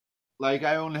 Like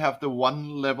I only have the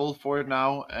one level for it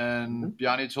now, and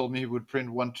Bjarni told me he would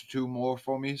print 1 to 2 more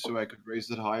for me so I could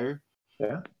raise it higher.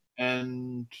 Yeah.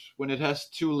 And when it has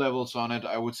 2 levels on it,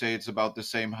 I would say it's about the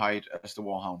same height as the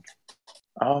Warhound.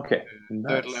 Oh, okay.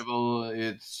 Nice. Third level,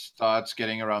 it starts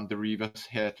getting around the Reaver's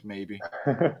head, maybe.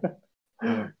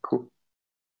 Cool.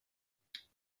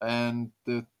 And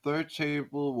the third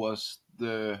table was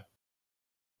the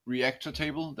reactor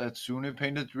table that Sune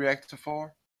painted reactor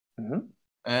for.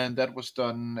 And that was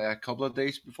done a couple of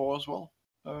days before as well.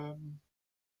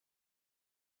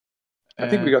 I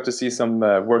think we got to see some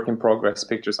work in progress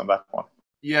pictures on that one.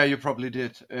 Yeah, you probably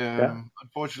did.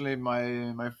 Unfortunately,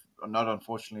 not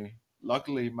unfortunately,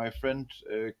 luckily, my friend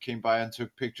came by and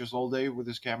took pictures all day with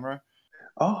his camera.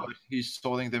 Oh. But he's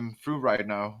sorting them through right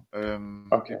now. Okay.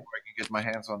 Before I can get my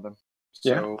hands on them.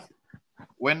 So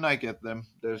when I get them,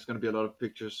 there's going to be a lot of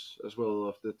pictures as well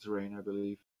of the terrain, I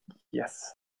believe.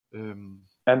 Yes. And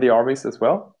the armies as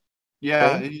well?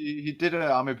 Yeah, he did an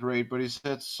army parade, but he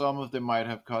said some of them might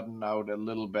have gotten out a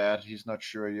little bad. He's not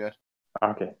sure yet.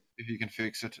 Okay. If he can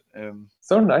fix it.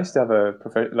 So nice to have a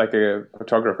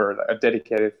photographer, a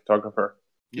dedicated photographer.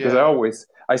 Because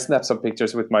I snap some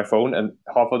pictures with my phone, and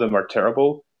half of them are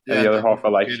terrible, and the other half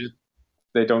are like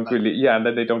they don't really, and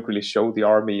then they don't really show the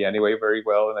army anyway very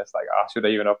well, and it's like, should I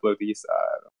even upload these?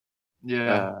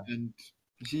 And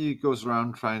he goes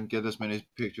around trying to get as many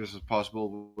pictures as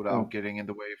possible without getting in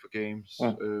the way for games.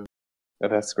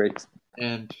 That's great.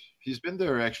 And he's been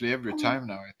there actually every time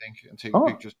now, I think, and taking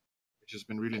pictures, which has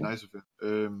been really nice of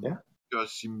him.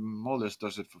 Because he more or less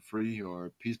does it for free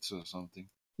or pizza or something.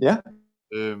 Yeah.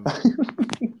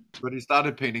 But he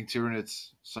started painting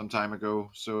Tyranids some time ago,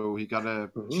 so he got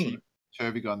a cheap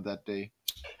Turvy gun that day.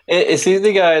 Is he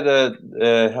the guy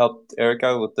that helped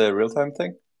Erica with the real-time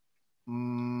thing?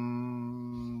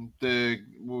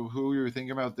 Who you're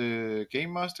thinking about, the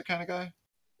Game Master kind of guy?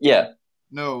 Yeah.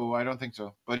 No, I don't think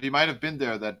so. But he might have been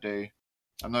there that day.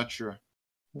 I'm not sure.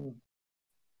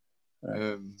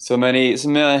 So many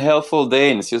helpful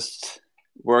Danes just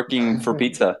working for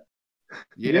pizza.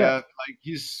 Yeah, like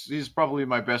he's probably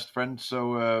my best friend.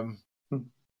 So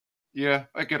yeah,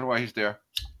 I get why he's there.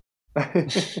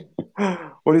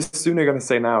 What is Sune gonna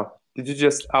say now? Did you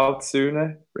just out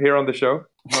Sune here on the show?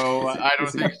 No, I don't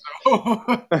think so.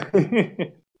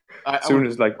 Sune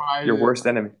is like your worst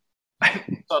enemy.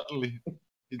 Suddenly,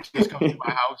 he just comes to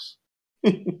my house.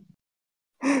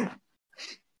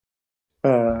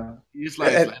 He's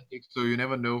like Icelandic, so you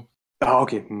never know. Oh,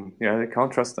 okay. Yeah, I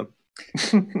can't trust them.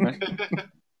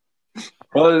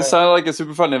 Well, it sounded like a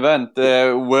super fun event.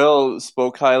 Will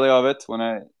spoke highly of it when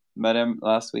I met him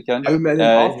last weekend. You met him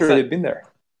after he'd been there?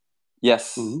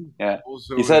 Yes. Yeah.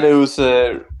 Also, he said it was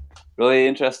really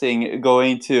interesting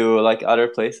going to like other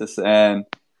places and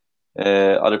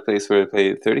other places where they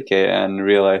pay 30k and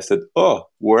realized that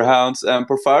Warhounds and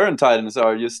Porphyrion and Titans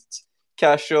are just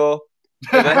casual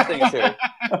event things here.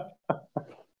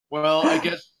 Well, I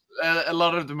guess a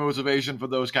lot of the motivation for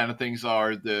those kind of things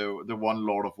are the one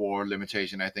Lord of War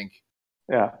limitation, I think.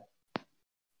 Yeah.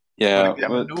 Yeah.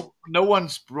 But no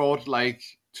one's brought like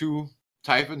 2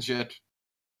 Typhons yet.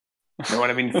 No,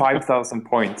 I mean 5,000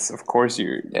 points. Of course,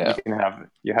 you can have.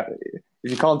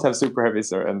 If you can't have super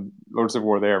heavies and Lords of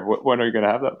War there, when are you going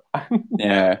to have them?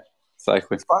 Yeah,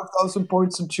 exactly. 5,000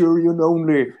 points Centurion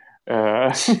only.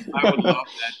 I would love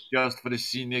that just for the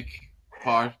scenic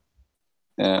part.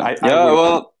 Yeah,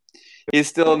 well, he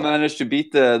still managed to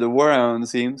beat the Warhound, it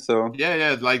seems. So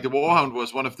yeah, like the Warhound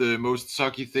was one of the most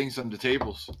sucky things on the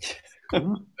tables.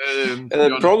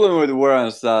 The problem with the Warhounds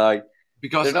is that like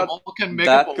because they're not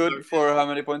that good for how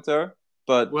many points they are,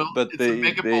 but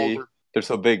they're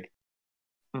so big.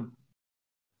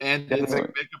 And it's a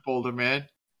mega boulder, man.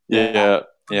 Yeah.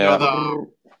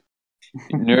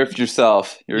 Nerf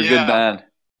yourself. You're a good man.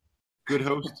 Good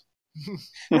host.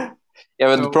 Yeah,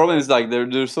 but the problem is like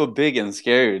they're so big and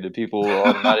scary that people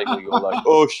automatically go like,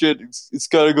 "Oh shit, it's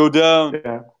gotta go down."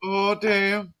 Yeah. Oh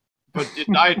damn! But it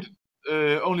died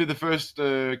only the first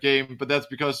game, but that's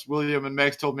because William and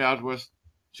Max told me afterwards.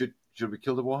 Should we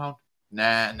kill the Warhound?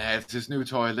 Nah, it's his new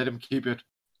toy. Let him keep it.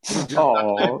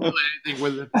 Oh, Not do anything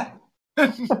with it.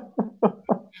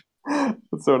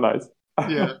 that's so nice.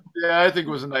 Yeah, I think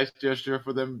it was a nice gesture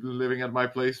for them living at my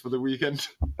place for the weekend.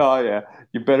 Oh yeah,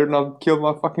 you better not kill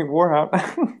my fucking Warhound.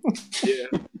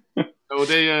 Yeah. No,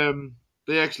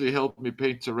 they actually helped me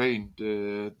paint terrain.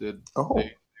 They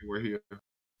were here.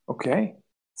 Okay,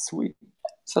 sweet.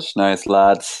 Such nice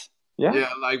lads. Yeah,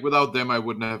 like without them, I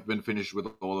wouldn't have been finished with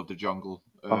all of the jungle.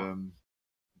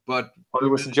 But there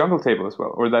was a jungle table as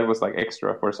well, or that was like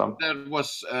extra for some. That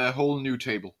was a whole new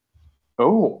table.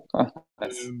 Oh,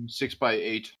 nice.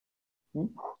 6x8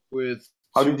 with.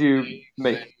 How did you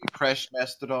make Crash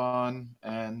Mastodon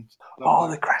and?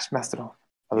 The Crash Mastodon.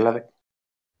 I love it.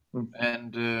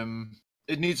 And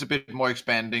it needs a bit more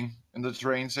expanding in the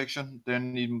terrain section. There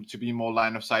need to be more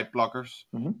line of sight blockers,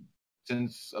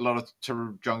 since a lot of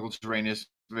jungle terrain is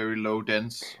very low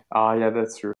dense. Yeah,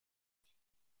 that's true.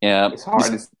 Yeah, it's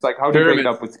hard. It's like, how do you break it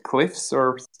up with cliffs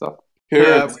or stuff?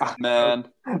 Pyramids, man.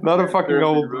 Not a fucking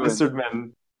old lizard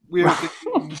man. We are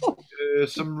thinking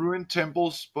some ruined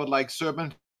temples, but like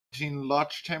serpentine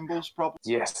lodge temples, probably.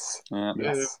 Yes.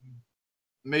 Yes.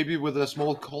 Maybe with a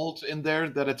small cult in there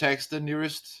that attacks the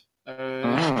nearest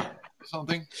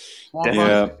something.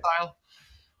 Style.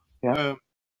 Yeah.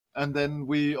 And then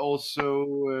we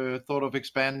also thought of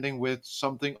expanding with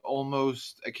something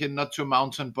almost akin, not to a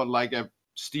mountain, but like a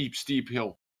steep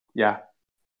hill. Yeah.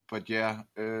 But yeah,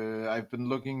 I've been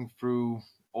looking through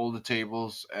all the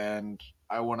tables and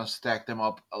I want to stack them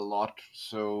up a lot,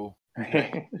 so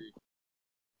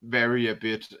vary a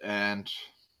bit and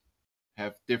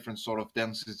have different sort of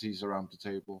densities around the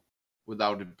table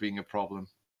without it being a problem.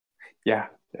 Yeah,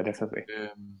 definitely.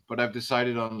 But I've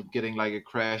decided on getting like a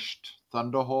crashed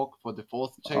Thunderhawk for the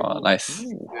fourth table. Oh, nice.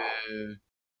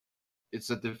 It's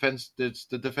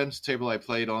the defense table I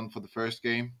played on for the first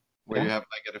game, where you have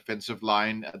like a defensive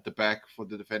line at the back for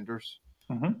the defenders.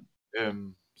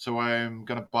 So I'm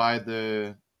gonna buy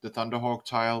the Thunderhawk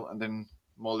tile and then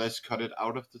more or less cut it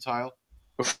out of the tile.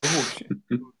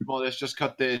 More or less just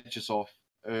cut the edges off,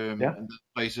 and then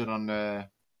place it on a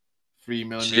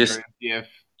 3mm MDF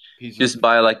piece. Just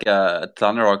buy like a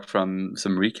Thunderhawk from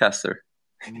some recaster.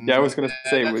 Yeah, I was gonna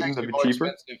say, wouldn't that be cheaper?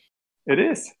 Expensive. It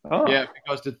is. Oh. Yeah,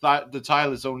 because the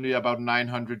tile is only about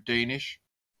 900 Danish.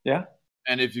 Yeah.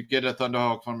 And if you get a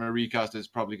Thunderhawk from a recast, it's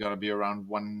probably gonna be around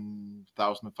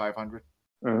 1,500.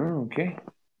 Oh, okay.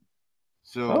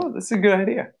 So that's a good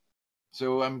idea.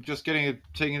 So I'm just taking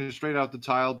it straight out the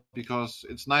tile because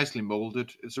it's nicely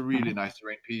molded. It's a really nice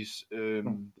terrain piece that you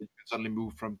can suddenly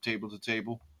move from table to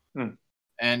table.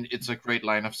 And it's a great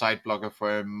line of sight blocker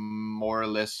for a more or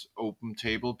less open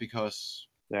table because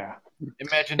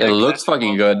imagine it looks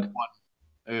fucking good.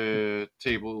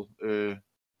 Table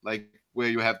like where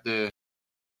you have the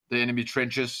enemy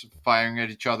trenches firing at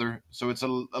each other. So it's a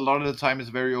lot of the time it's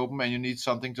very open and you need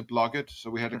something to block it. So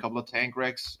we had a couple of tank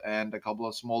racks and a couple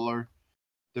of smaller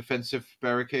defensive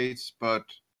barricades, but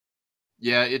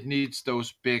yeah, it needs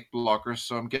those big blockers.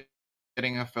 So I'm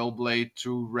getting a Fellblade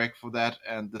 2 wreck for that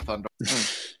and the Thunder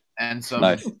and some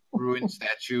ruined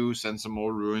statues and some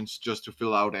more ruins just to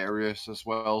fill out areas as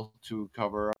well to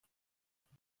cover up.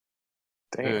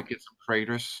 Get some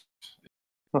craters.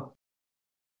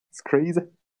 It's crazy.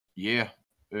 Yeah.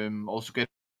 Also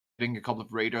getting a couple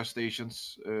of radar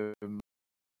stations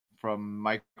from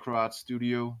Microart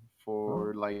Studio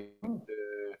for like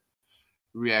the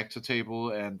reactor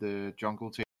table and the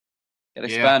jungle table. Gotta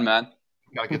expand, man.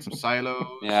 Gotta get some silos.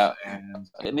 And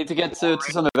I need to get to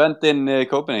some event in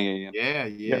Copenhagen. Yeah.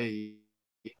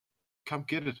 Come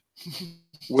get it.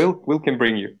 Will can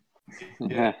bring you.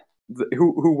 Yeah.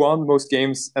 Who won most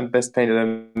games and best painted?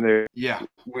 And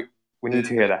we need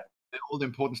to hear that. All the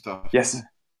important stuff. Yes.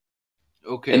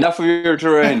 Okay. Enough of your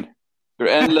terrain. Your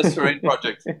endless terrain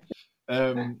project.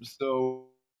 So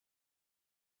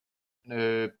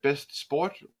best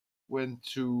sport went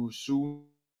to Zoom,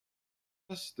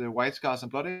 the White Scars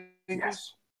and Blood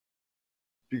Angels,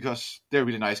 because they're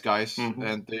really nice guys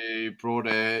and they brought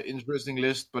an interesting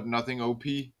list, but nothing OP.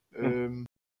 And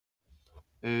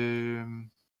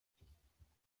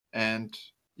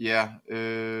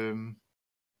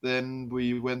then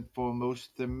we went for most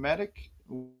thematic,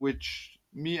 which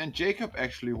me and Jacob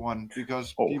actually won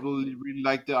because people really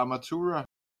liked the Armatura.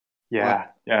 Yeah.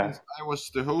 Since I was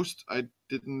the host, I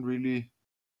didn't really.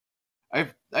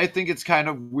 I think it's kind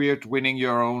of weird winning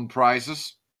your own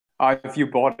prizes. If you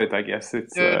bought it, I guess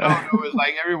it's. No, it's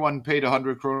like everyone paid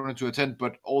 100 kroner to attend,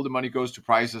 but all the money goes to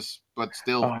prizes. But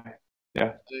still,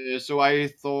 yeah. So I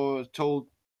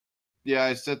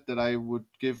I said that I would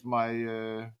give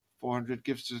my 400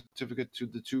 gift certificate to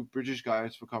the 2 British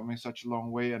guys for coming such a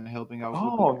long way and helping out.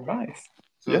 Oh, nice.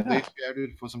 So yeah. they shared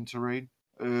it for some terrain,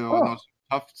 or not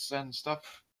tufts and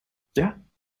stuff. Yeah.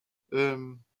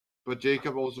 But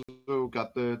Jacob also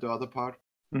got the other part.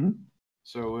 Mm-hmm.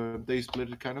 So they split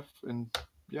it kind of, and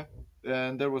yeah.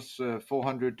 And there was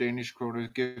 400 Danish kroner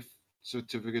gift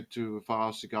certificate to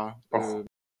Farhouse Cigar.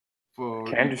 For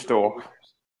candy store.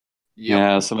 Yep.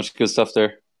 Yeah, so much good stuff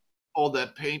there. All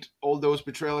that paint, all those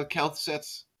Betrayal Kelth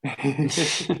sets.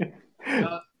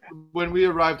 When we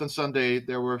arrived on Sunday,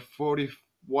 there were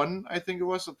 41, I think it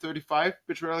was, or 35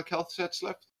 Betrayal Kelth sets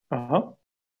left. Uh-huh.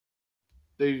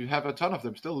 They have a ton of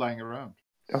them still lying around.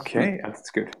 Okay, that's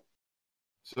good.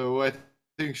 So I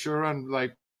think Shuran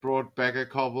brought back a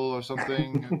couple or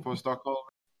something for Stockholm.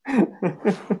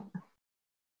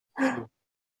 So,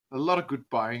 a lot of good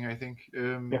buying, I think.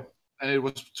 Yeah. And it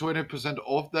was 20%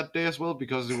 off that day as well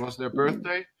because it was their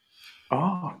birthday.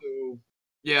 Oh. So,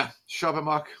 yeah, shop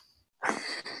amok.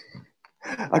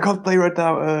 I can't play right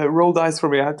now. Roll dice for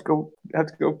me. I have to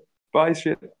go buy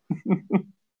shit.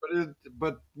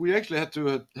 But we actually had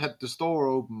the store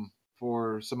open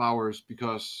for some hours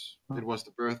because it was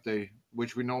the birthday,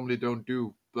 which we normally don't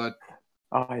do. But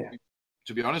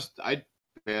to be honest, I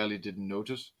barely didn't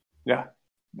notice. Yeah.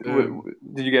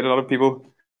 Did you get a lot of people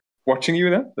watching you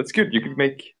then? That's good. You could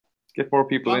get more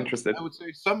people interested. I would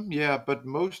say some, yeah, but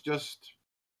most just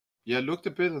looked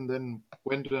a bit and then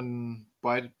went and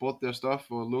bought their stuff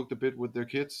or looked a bit with their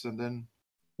kids and then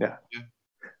yeah.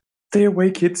 Stay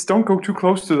away, kids. Don't go too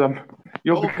close to them.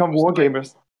 You'll become war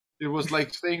gamers. It was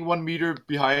like staying 1 meter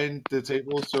behind the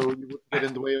table so you wouldn't get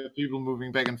in the way of people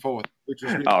moving back and forth, which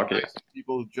was really nice.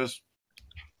 People just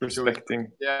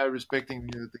respecting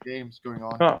the games going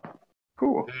on. Oh,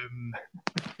 cool.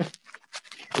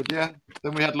 But yeah,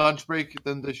 then we had lunch break.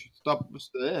 Then the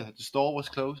store was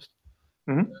closed,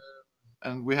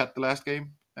 and we had the last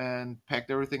game and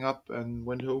packed everything up and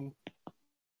went home.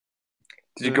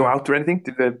 Did you go out or anything?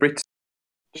 Did the Brits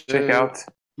check out?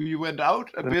 We went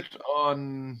out a bit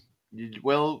on.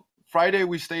 Well, Friday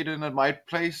we stayed in at my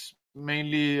place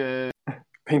mainly.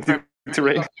 Painting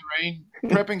terrain.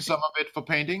 Prepping some of it for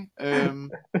painting,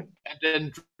 and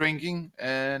then drinking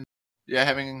and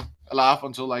having a laugh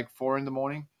until 4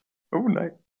 a.m. Oh,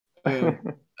 nice.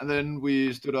 And then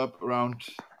we stood up around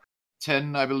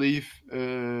 10, I believe,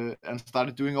 and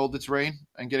started doing all the terrain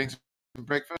and getting some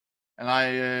breakfast. And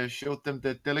I showed them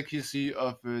the delicacy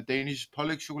of Danish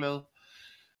pålægschokolade,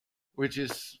 which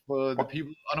is, for the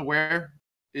people unaware,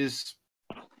 is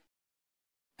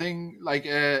thing like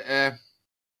a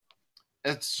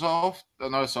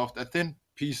thin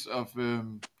piece of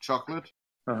chocolate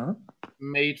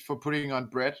made for putting on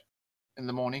bread in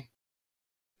the morning.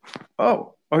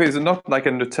 Oh, okay. So not like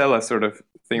a Nutella sort of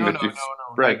thing No.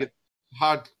 spread. Like it's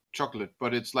hard chocolate,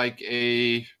 but it's like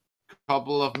a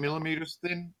couple of millimeters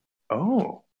thin.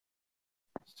 Oh.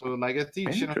 So like a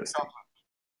teaspoon of chocolate.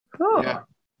 Oh. Yeah,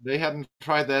 they hadn't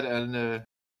tried that, and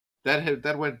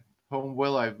that went home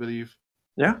well, I believe.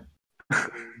 Yeah.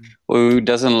 Who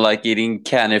doesn't like eating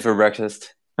candy for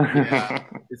breakfast? Yeah,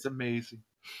 it's amazing.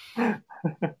 But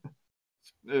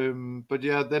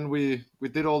yeah, then we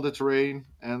did all the terrain,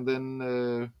 and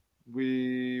then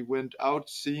we went out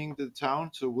seeing the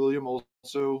town. So William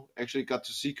also actually got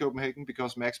to see Copenhagen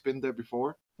because Mac's been there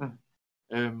before.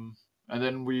 And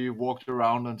then we walked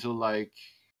around until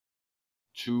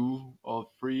 2 or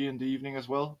 3 in the evening as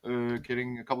well,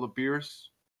 getting a couple of beers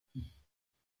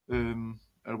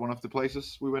at one of the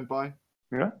places we went by.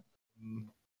 Yeah.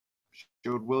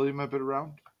 Showed William a bit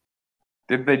around.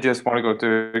 Didn't they just want to go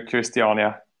to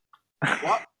Christiania?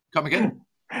 What? Come again?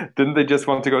 Didn't they just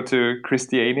want to go to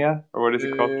Christiania? Or what is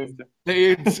it called?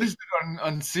 They insisted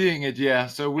on seeing it, yeah.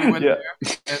 So we went there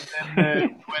and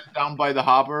then went down by the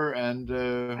harbor and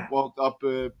walked up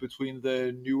between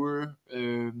the newer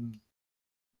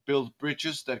built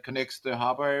bridges that connects the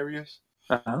harbor areas,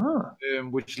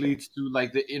 which leads to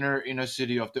the inner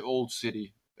city of the old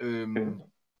city.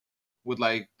 With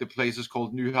the places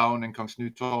called Nyhavn and Kongens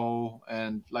Nytorv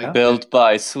and built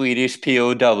by Swedish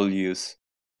POWs.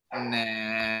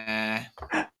 Nah.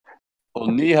 Well,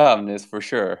 Nyhavn is for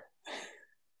sure.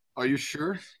 Are you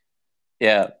sure?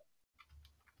 Yeah.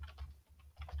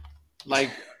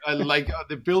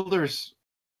 The builders.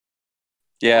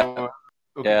 Yeah.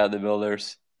 Okay. Yeah, the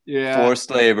builders. Yeah.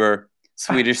 Forced labor,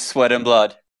 Swedish sweat and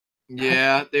blood.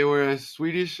 Yeah, they were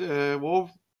Swedish war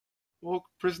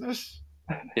prisoners.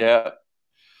 Yeah.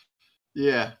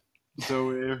 Yeah.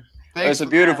 So it's a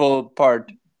beautiful part.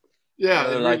 Yeah,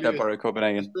 I like that part of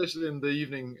Copenhagen, especially in the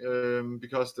evening,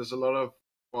 because there's a lot of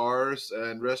bars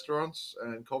and restaurants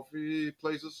and coffee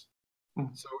places.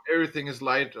 So everything is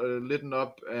lit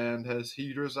up and has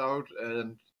heaters out,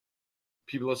 and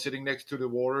people are sitting next to the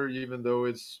water even though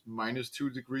it's -2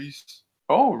 degrees.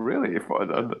 Oh, really?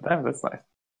 Damn, that's nice.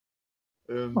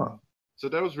 So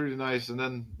that was really nice. And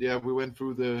then we went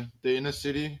through the inner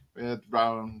city at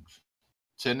around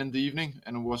 10 in the evening,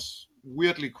 and it was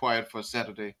weirdly quiet for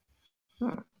Saturday.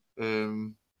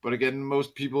 But again,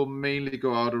 most people mainly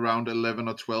go out around 11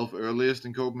 or 12 earliest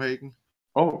in Copenhagen.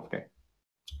 Oh, okay.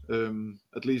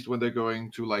 At least when they're going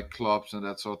to like clubs and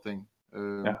that sort of thing.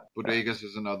 Bodegas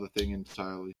is another thing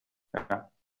entirely. But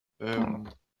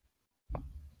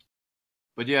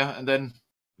and then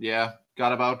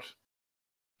got about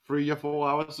 3 or 4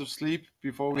 hours of sleep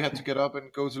before we had to get up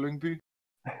and go to Lyngby.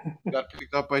 Got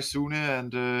picked up by Sune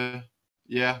and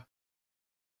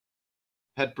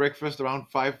had breakfast around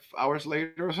 5 hours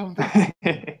later or something.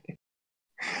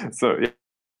 So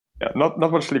not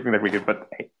much sleeping that weekend, but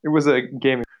it was a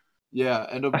game. Yeah,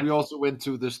 and we also went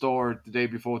to the store the day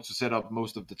before to set up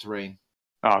most of the terrain.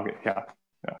 Oh, okay, yeah.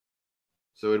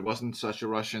 So it wasn't such a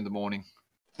rush in the morning.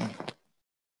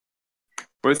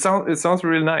 Well, it sounds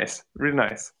really nice, really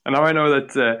nice. And now I know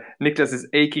that Niklas is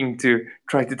aching to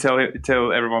try to tell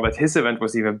everyone that his event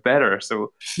was even better.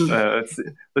 So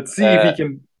let's see if he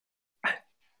can.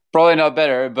 Probably not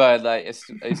better, but like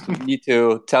I need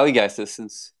to tell you guys this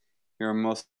since you're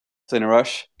most in a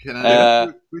rush. Can I have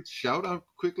a quick shout out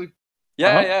quickly?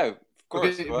 Yeah, of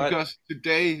course. Okay, because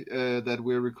today that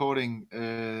we're recording,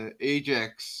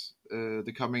 Ajax,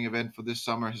 the coming event for this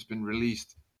summer, has been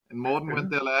released. And Morten went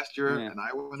there last year, and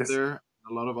I went there,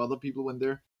 and a lot of other people went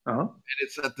there. And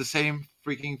it's at the same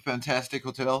freaking fantastic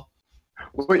hotel.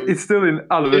 Wait, it's still in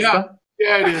Alvesta?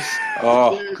 Yeah, it is.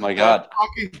 Oh, my God.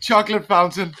 Fucking chocolate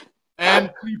fountain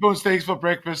and T-bone steaks for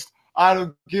breakfast. I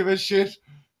don't give a shit.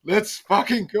 Let's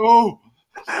fucking go.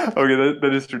 Okay,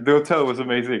 that is true. The hotel was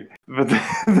amazing, but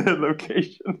the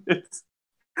location is.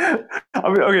 I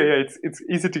mean, okay, yeah, it's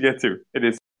easy to get to. It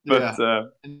is, but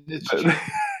and it's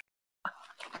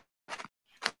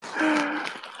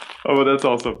oh, that's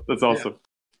awesome. That's awesome.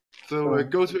 Yeah. So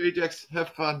go to Ajax, have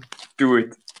fun. Do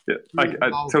it. Yeah, I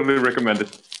totally recommend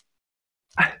it.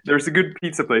 There's a good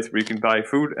pizza place where you can buy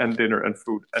food and dinner and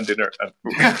food and dinner and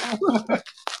food.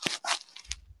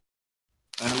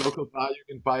 And a local bar you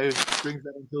can buy drinks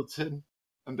at until 10,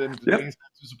 and then the Danes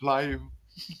have to supply you.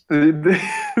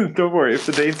 Don't worry, if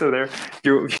the Danes are there,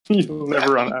 you'll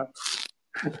never run out.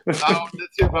 Now,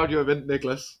 let's hear about your event,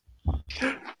 Niklas.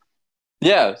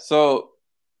 Yeah, so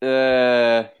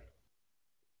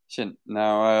shit,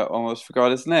 now I almost forgot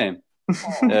his name.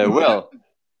 Will.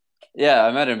 Yeah,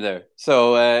 I met him there.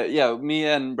 So me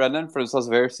and Brendan from Sons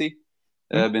of Heresy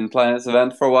have been planning this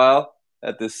event for a while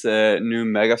at this new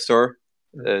mega store,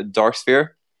 Dark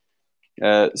Sphere.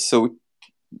 So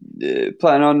we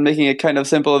plan on making a kind of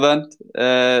simple event,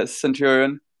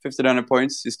 Centurion, 1,500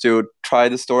 points, just to try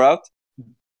the store out.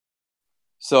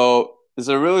 So it's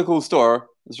a really cool store.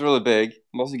 It's really big,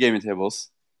 lots of gaming tables,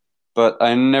 but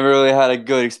I never really had a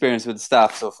good experience with the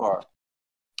staff so far.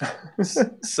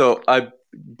 So I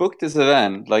booked this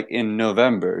event like in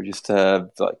November just to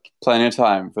have like plenty of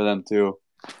time for them to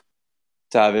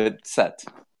have it set.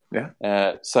 Yeah.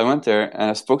 So I went there and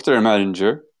I spoke to their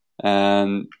manager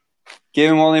and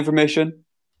gave him all the information,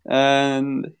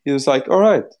 and he was like, "All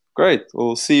right, great,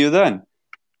 we'll see you then."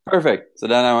 Perfect. So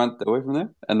then I went away from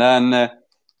there, and then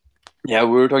we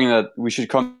were talking that we should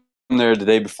come there the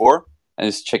day before and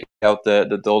just check out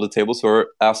all the tables. So we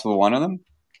asked for one of them.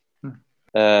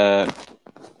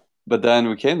 But then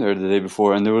we came there the day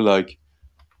before, and they were like,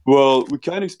 "Well, we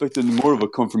kind of expected more of a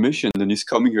confirmation than he's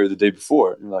coming here the day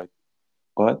before." And like,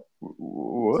 what?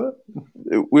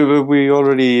 We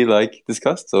already like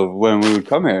discussed of when we would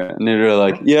come here, and they were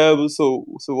like, "Yeah, but so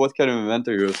what kind of event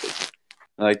are you hosting?"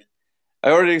 Like,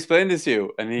 I already explained this to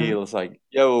you, and he was like,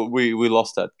 "Yeah, well, we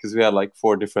lost that because we had like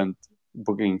 4 different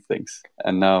booking things,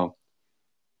 and now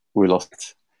we lost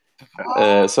it."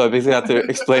 So I basically had to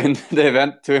explain the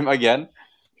event to him again.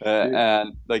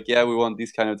 And like, we want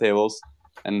these kind of tables,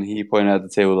 and he pointed at the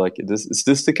table like, is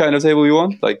this the kind of table you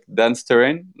want, like dense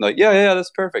terrain? Like, yeah, that's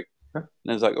perfect. And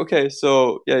I was like, okay,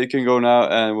 so you can go now,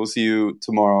 and we'll see you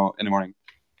tomorrow in the morning.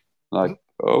 I'm like,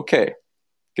 okay,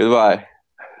 goodbye.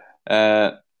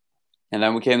 And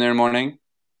then we came there in the morning,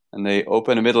 and they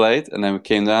opened a bit late, and then we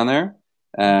came down there,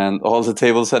 and all the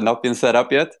tables had not been set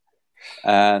up yet,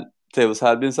 and tables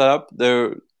had been set up.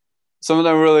 Some of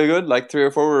them were really good, like 3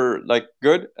 or 4 were like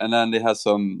good, and then they had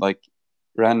some like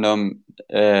random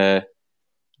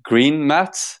green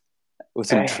mats with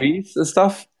some trees and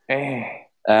stuff,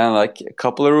 and like a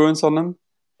couple of ruins on them.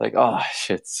 Like, oh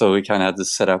shit! So we kind of had to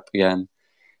set up again,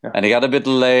 and it got a bit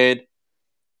delayed.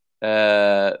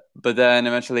 But then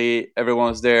eventually everyone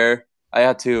was there. I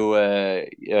had to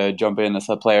jump in as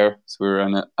a player, so we were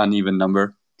an uneven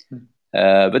number.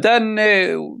 But then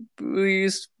we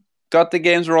got the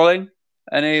games rolling,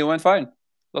 and it went fine.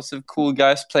 Lots of cool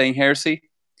guys playing Heresy.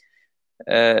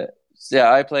 I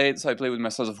played with my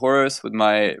Sons of Horus with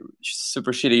my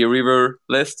super shitty Reaver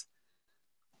list.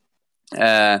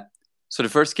 So the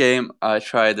first game, I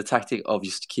tried the tactic of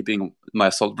just keeping my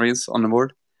Assault Marines on the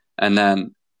board, and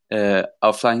then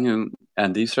outflanking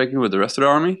and deep striking with the rest of the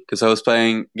army, because I was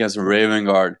playing against a Raven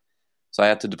Guard. So I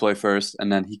had to deploy first,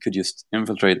 and then he could just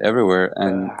infiltrate everywhere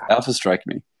and alpha strike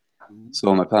me.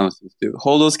 So my plan was to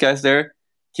hold those guys there,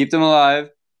 keep them alive,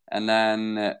 and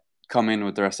then come in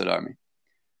with the rest of the army.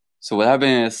 So what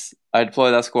happened is I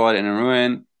deployed that squad in a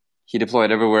ruin. He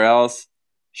deployed everywhere else,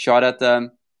 shot at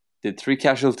them, did 3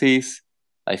 casualties.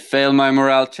 I failed my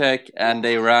morale check, and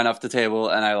they ran off the table,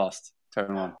 and I lost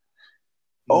turn 1.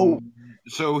 Oh,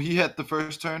 so he had the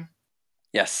first turn?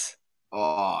 Yes.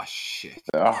 Oh shit!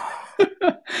 Yeah.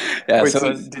 Wait,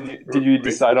 so did you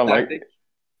decide on like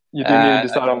you didn't even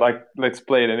decide on like let's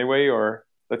play it anyway or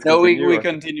let's continue? We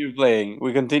continue playing.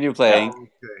 We continue playing. Oh, okay.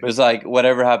 It's like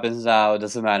whatever happens now, it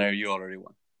doesn't matter. You already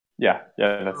won. Yeah,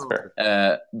 that's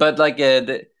fair. But like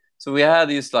so we had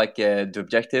these like the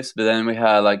objectives, but then we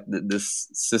had like this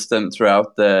system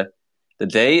throughout the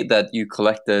day that you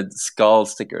collected skull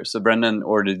stickers. So Brendan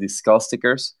ordered these skull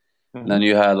stickers, and then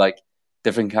you had like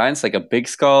different kinds, like a big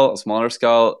skull, a smaller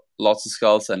skull, lots of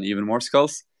skulls, and even more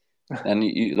skulls. And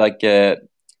you like the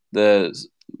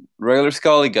regular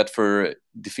skull you got for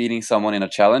defeating someone in a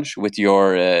challenge with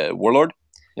your warlord.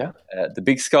 Yeah. The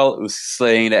big skull was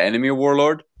slaying the enemy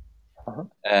warlord.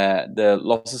 The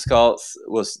lots of skulls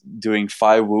was doing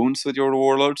 5 wounds with your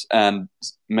warlords, and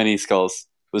many skulls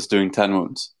was doing 10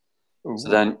 wounds. Ooh. So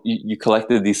then you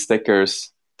collected these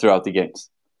stickers throughout the games.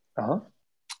 So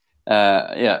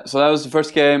that was the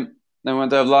first game. Then we went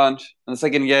to have lunch. And the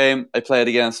second game, I played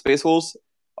against Space Wolves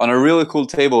on a really cool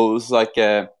table. It was like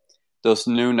those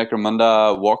new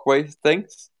Necromunda walkway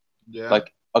things. Yeah.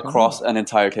 Like across an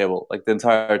entire table. Like the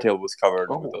entire table was covered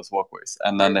with those walkways.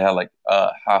 And then they had like a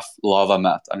half lava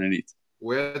mat underneath.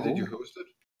 Where did you host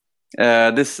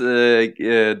it? This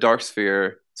Dark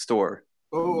Sphere store.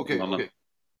 Oh, okay.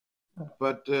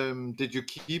 But did you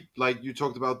keep, like you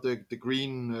talked about the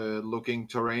green looking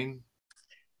terrain?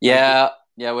 Yeah,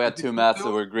 we had 2 mats that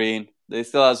were green. They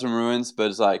still had some ruins, but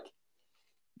it's like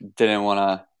didn't want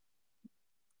to.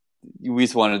 We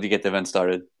just wanted to get the event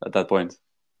started at that point.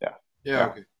 Yeah.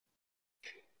 Okay.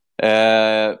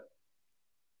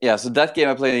 So that game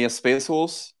I played against Space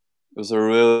Wolves. It was a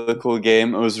really cool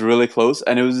game. It was really close,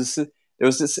 and there was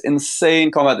this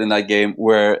insane combat in that game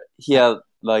where he had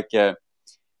like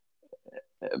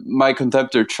my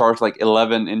Contemptor charged like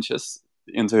 11 inches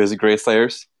into his Grey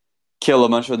Slayers, killed a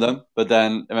bunch of them, but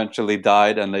then eventually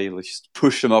died, and they just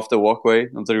pushed him off the walkway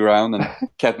onto the ground and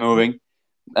kept moving.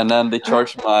 And then they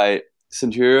charged my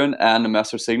Centurion and the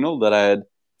Master Signal that I had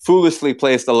foolishly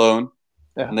placed alone,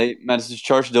 and they managed to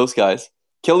charge those guys,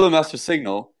 kill the Master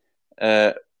Signal,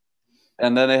 and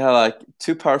then they had like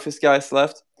 2 Power Fist guys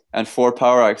left and 4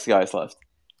 Power Axe guys left.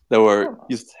 They were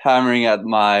just hammering at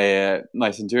my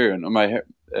my Centurion or my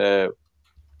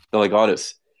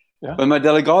Delegatus. Yeah. But my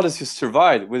Delegatus just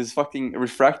survived with his fucking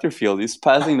refractor field. He's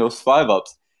passing those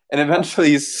 5-ups, and eventually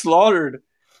he slaughtered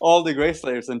all the Grey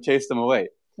Slayers and chased them away.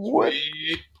 What?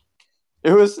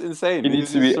 It was insane. He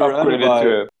needs to be upgraded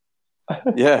to it.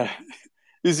 Yeah.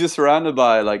 He's just surrounded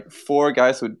by like 4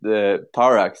 guys with the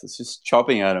power axes just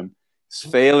chopping at him.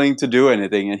 He's failing to do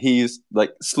anything, and he's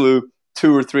like slew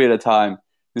 2 or 3 at a time.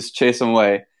 Just chased them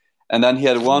away. And then he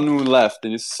had 1 wound left,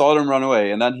 and he saw them run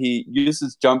away, and then he used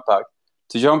his jump pack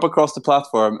to jump across the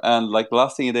platform, and like the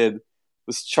last thing he did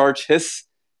was charge his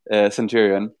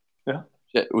Centurion. Yeah.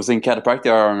 It was in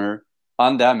Cataphractii armor,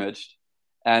 undamaged,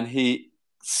 and he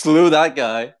slew that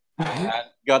guy and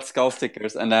got skull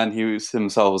stickers, and then he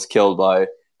himself was killed by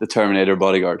the Terminator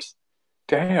bodyguards.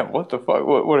 Damn, what the fuck?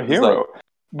 What a hero.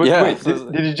 But wait,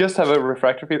 did you just have a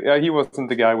refractor field? He wasn't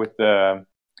the guy with the...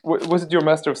 Was it your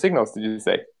Master of Signals, did you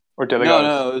say? Or Delegatus?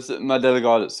 No, it was my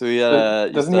Delegatus. So he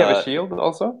had, doesn't he have a shield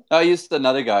also? I used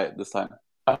another guy this time.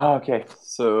 Oh, okay.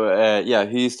 So,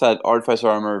 he used that Artificer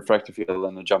armor, refractor field,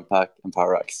 and a jump pack and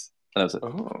power axe. And that's it.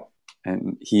 Oh.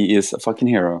 And he is a fucking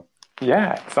hero.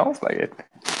 Yeah, it sounds like it.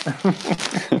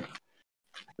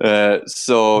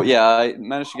 I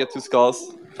managed to get 2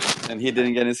 skulls, and he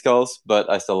didn't get any skulls, but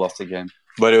I still lost the game.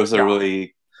 But it was a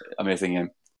really amazing game.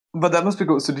 But that must be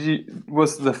cool. So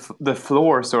was the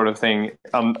floor sort of thing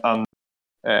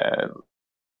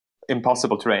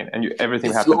impossible terrain, and everything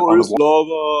It's happened on the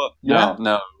lava. Yeah.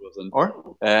 No, it wasn't.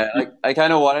 Or I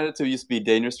kind of wanted it to just be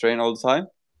dangerous terrain all the time.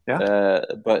 Yeah.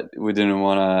 But we didn't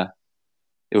want to.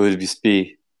 It would just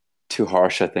be too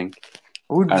harsh, I think. It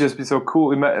would just be so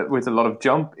cool with a lot of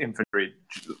jump infantry.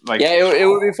 Like, yeah, it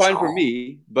would be fine for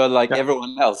me, but like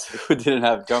everyone else who didn't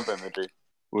have jump infantry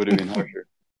would have been harsher.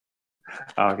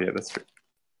 Okay, that's true.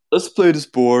 Let's play this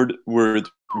board where it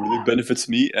really benefits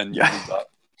me and you do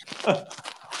that.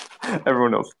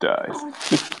 Everyone else dies.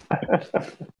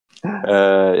 So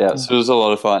it was a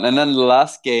lot of fun. And then the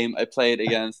last game I played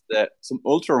against some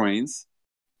Ultramarines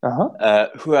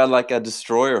who had like a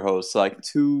destroyer host, like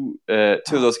two of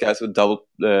those guys with double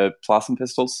plasma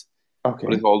pistols. Okay.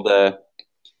 What is it called?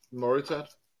 Moritat?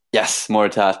 Yes,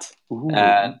 Moritat.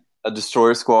 And a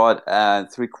destroyer squad and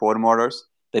 3 quarter mortars.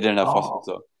 They didn't have phosphates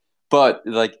though. But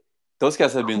like those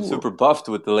guys had been super buffed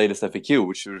with the latest FAQ,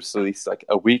 which was released like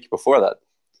a week before that.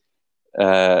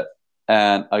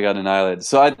 And I got annihilated.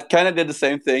 So I kind of did the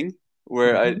same thing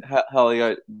where I got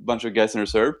a bunch of guys in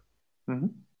reserve.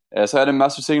 So I had a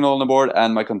Master Signal on the board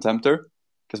and my Contemptor,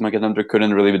 because my Contemptor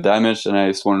couldn't really be damaged, and I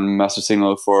just wanted Master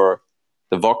Signal for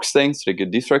the Vox thing so they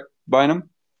could destruct bind him.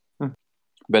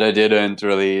 But I didn't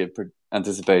really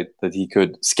anticipate that he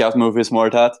could scout move his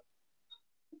Moritat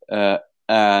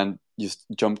and just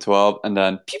jump 12 and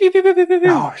then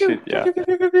oh shit, yeah.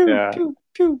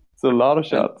 It's a lot of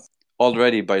shots.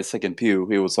 Already by second pew,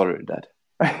 he was already dead.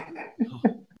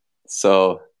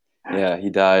 So, yeah, he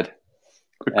died.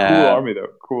 A cool army, though.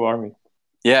 Cool army.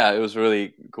 Yeah, it was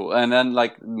really cool. And then,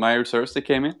 like, my reserves that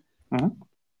came in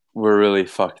were really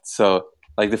fucked. So,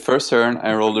 like, the first turn,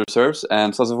 I rolled the reserves,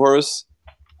 and Sassafras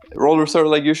rolled reserve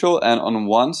like usual, and on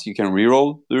once, you can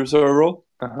re-roll the reserve roll.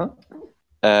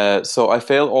 So I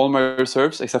failed all my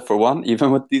reserves except for one, even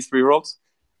with these 3 rolls.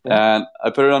 And I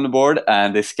put it on the board,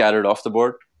 and they scattered off the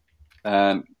board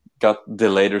and got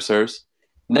delayed reserves.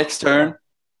 Next turn,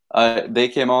 they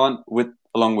came on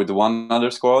along with one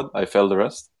other squad. I failed the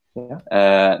rest.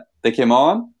 They came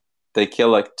on, they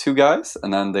killed like 2 guys,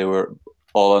 and then they were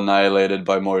all annihilated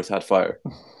by Moritat fire.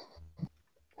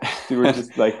 You were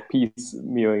just like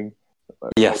piecemealing.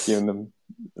 Yes. Them.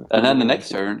 And then the next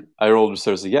turn, I rolled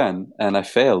reserves again, and I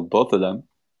failed both of them.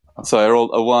 So I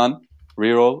rolled a 1,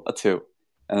 reroll a 2.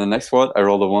 And the next one, I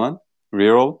rolled a 1,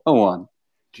 reroll a 1.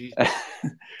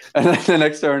 And then the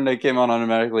next turn, they came on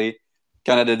automatically,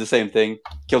 kind of did the same thing,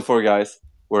 killed 4 guys,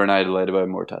 were annihilated by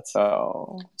Moritats.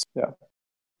 Oh, yeah.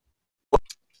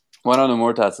 One of the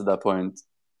Moritats at that point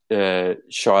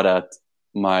shot at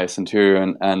my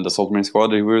Centurion and the Assault Marine squad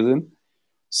that he was in.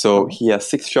 So he has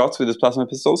 6 shots with his plasma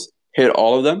pistols, hit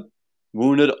all of them,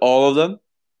 wounded all of them,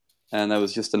 and that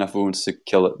was just enough wounds to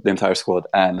kill the entire squad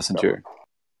and the Centurion.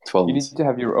 12 you need to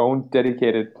have your own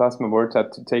dedicated plasma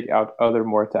Moritat to take out other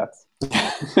Moritats.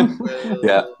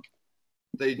 Yeah.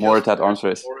 They just Moritat arms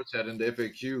race. Moritat in the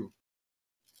FAQ.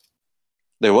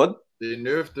 They what? They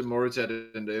nerfed the Moritat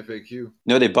in the FAQ.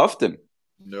 No, they buffed him.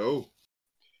 No.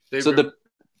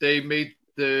 They made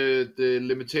the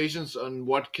limitations on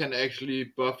what can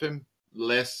actually buff him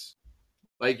less.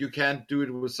 Like, you can't do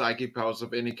it with psychic powers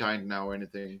of any kind now or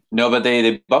anything. No, but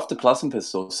they buffed the plasma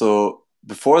pistol. So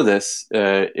before this,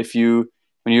 when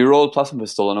you roll plasma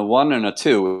pistol on a 1 and a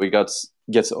 2, it gets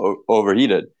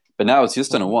overheated. But now it's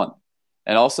just on a 1.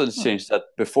 And also it's changed that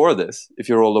before this, if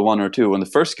you rolled a 1 or 2 on the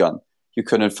first gun, you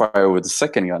couldn't fire with the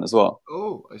second gun as well.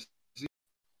 Oh, I see.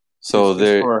 So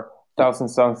it's for 1,000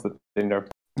 Suns that they nerfed.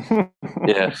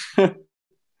 Yeah.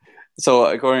 So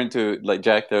according to like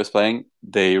Jack that was playing,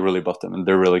 they really buffed them and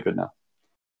they're really good now.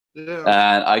 Yeah.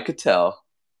 And I could tell.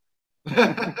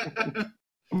 Yeah,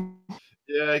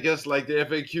 I guess like the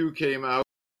FAQ came out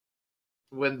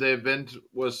when the event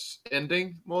was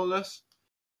ending, more or less.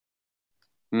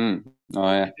 Oh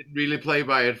yeah. I didn't really play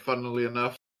by it, funnily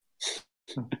enough.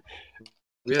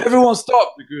 Everyone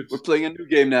stop! We're playing a new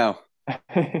game now.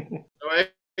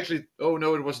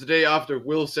 No, it was the day after.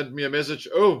 Will sent me a message.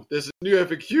 Oh, there's a new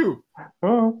FAQ.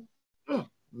 Oh,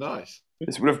 nice.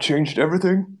 This would have changed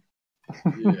everything.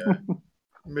 Yeah,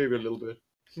 maybe a little bit.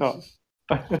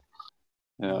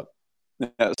 Yeah.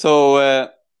 So,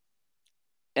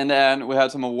 and then we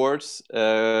had some awards.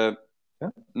 Best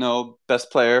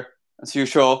player as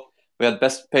usual. We had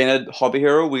best painted hobby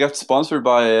hero. We got sponsored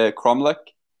by Cromlech.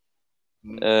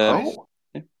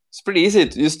 It's pretty easy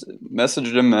to just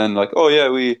message them and like, oh yeah,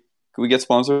 can we get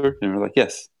sponsored? And we're like,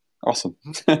 yes, awesome.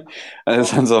 And they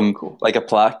sent some like a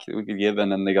plaque that we could give, and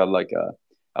then they got like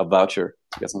a voucher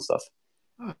to get some stuff.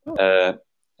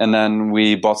 And then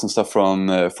we bought some stuff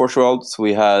from Forge World. So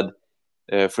we had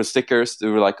for stickers, they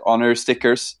were like honor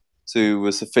stickers. So it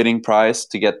was a fitting price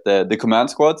to get the command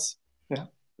squads.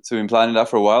 So we've been planning that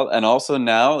for a while, and also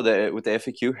now with the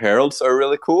FAQ, heralds are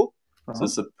really cool. So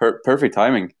it's a perfect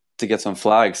timing to get some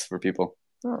flags for people.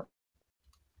 Oh.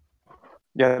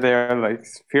 Yeah, they're like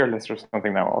fearless or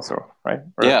something now, also, right?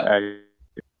 Or,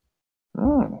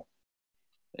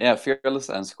 yeah, fearless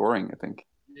and scoring, I think.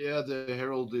 Yeah, the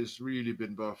herald has really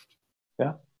been buffed.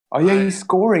 Yeah. Oh yeah, he's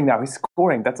scoring now. He's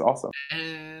scoring. That's awesome.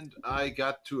 And I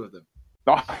got 2 of them.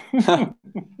 Oh.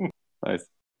 Nice.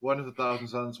 1 for 1,000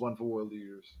 Suns, 1 for World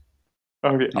Leaders.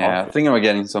 Okay. Yeah, awesome. I think I'm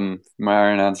getting some my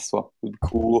Iron Hands as well. It'd be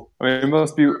cool. I mean, it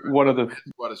must be one of the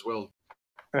What as well.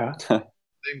 Yeah. Same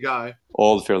guy.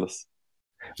 All fearless.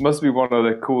 Must be one of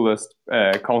the coolest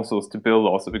consoles to build,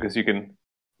 also because you can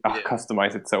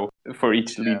customize it. So for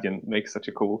each legion, make such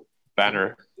a cool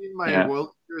banner. Seen my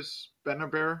World Leaders banner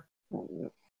bearer?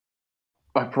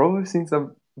 I've probably seen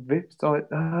some Vips on it.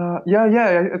 I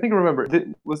think I remember.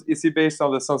 Is he based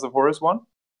on the Sons of Horus one?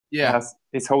 Yeah.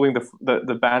 He's holding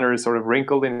the banner is sort of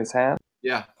wrinkled in his hand.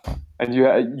 Yeah. And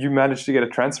you managed to get a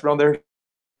transfer on there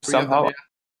somehow.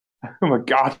 Oh my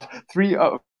god, 3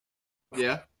 of.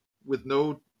 Yeah, with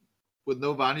no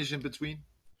varnish in between.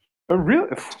 Oh really?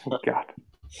 Oh god.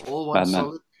 All one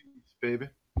solid piece, baby.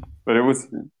 But it was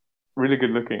really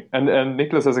good looking. And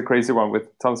Nicholas has a crazy one with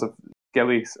tons of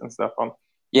skellies and stuff on.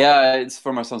 Yeah, it's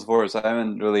for my Sons of Horus. I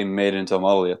haven't really made it into a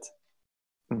model yet.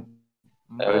 The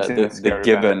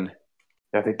Gibbon. Banner.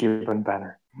 Yeah, the Gibbon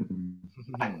banner.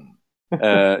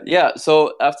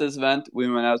 So after this event, we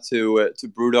went out to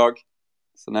Brewdog.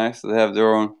 So nice. They have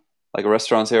their own like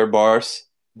restaurants here, bars.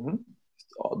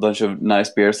 A bunch of nice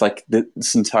beers. Like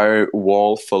this entire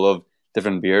wall full of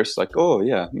different beers. Like,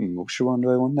 which one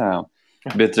do I want now?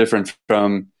 A bit different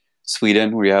from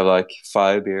Sweden, where you have like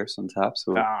 5 beers on tap.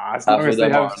 So as long as they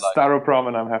have Staroprom,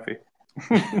 and I'm happy.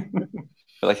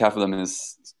 Like half of them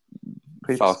is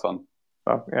Falcon.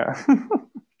 Oh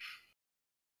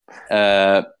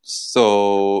yeah.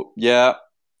 So yeah,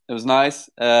 it was nice.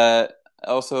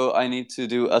 Also, I need to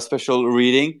do a special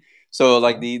reading. So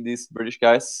like these British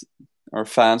guys are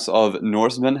fans of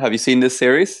Norsemen. Have you seen this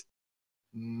series?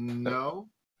 No.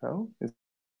 No. Is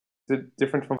it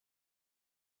different from?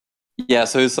 Yeah,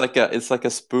 so it's like a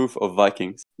spoof of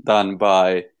Vikings done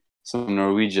by some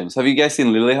Norwegians. Have you guys seen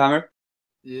Lilyhammer?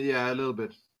 Yeah, a little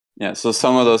bit. Yeah, so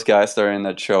some of those guys that are in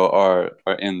that show are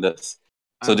in this.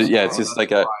 So it's just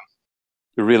like a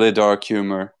really dark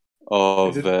humor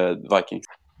of Vikings.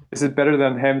 Is it better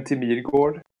than Hem til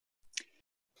Midgård?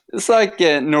 It's like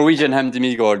Norwegian Hem til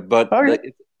Midgård, but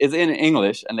it's in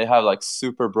English, and they have like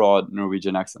super broad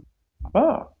Norwegian accent.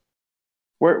 Oh.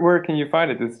 Where can you find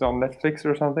it? Is it on Netflix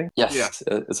or something? Yes,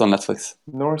 it's on Netflix.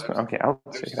 Norseman. Okay, I'll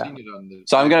check it out.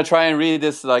 So I'm gonna try and read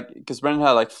this, like, because Brendan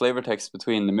had like flavor text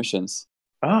between the missions.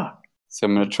 So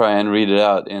I'm gonna try and read it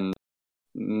out in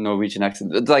Norwegian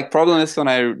accent. The like problem is when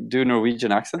I do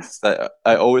Norwegian accents that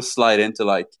I always slide into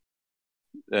like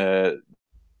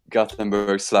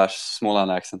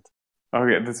Gothenburg/Småland accent.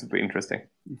 Okay, this would be interesting.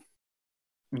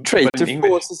 Traitor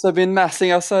forces have been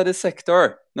massing outside the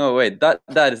sector. No, wait, that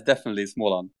is definitely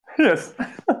Småland. Yes,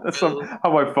 that's how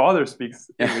my father speaks.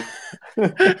 Yeah.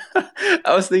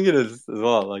 I was thinking this as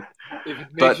well. Like, if it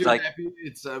makes you happy,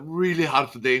 it's really hard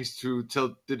for Danes to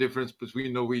tell the difference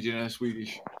between Norwegian and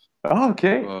Swedish. Oh,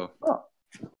 okay.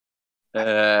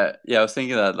 Yeah, I was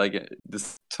thinking that like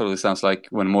this totally sounds like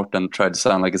when Morten tried to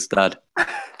sound like his dad. Do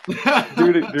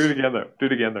it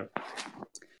again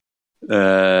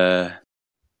though.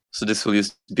 So this will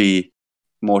just be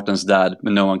Morten's dad,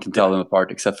 but no one can tell them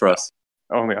apart except for us.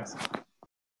 Only us.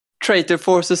 Traitor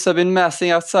forces have been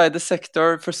massing outside the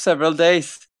sector for several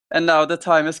days, and now the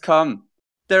time has come.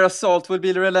 Their assault will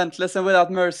be relentless and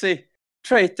without mercy.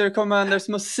 Traitor commanders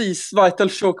must seize vital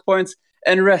choke points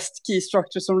and wrest key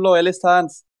structures from loyalist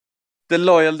hands. The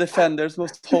loyal defenders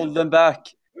must hold them back.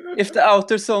 If the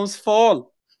outer zones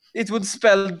fall, it would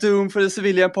spell doom for the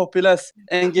civilian populace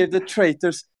and give the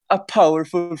traitors a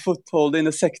powerful foothold in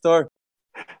the sector.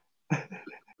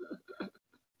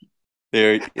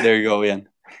 There you go again.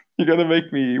 You're gonna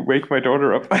make me wake my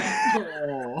daughter up.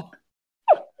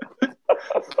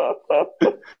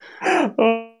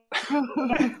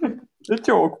 The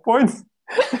choke points.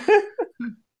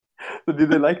 So did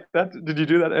they like that? Did you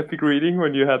do that epic reading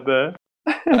when you had the?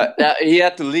 He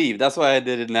had to leave. That's why I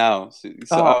did it now. So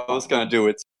I was gonna do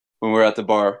it when we were at the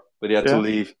bar, but he had to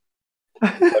leave.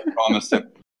 I promised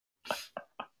him.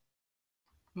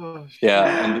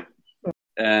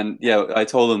 And I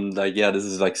told him like, this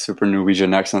is like super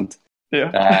Norwegian accent. Yeah.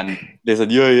 And they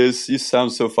said, yes, you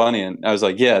sound so funny. And I was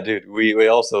like, yeah, dude, we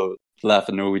also laugh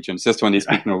at Norwegians just when they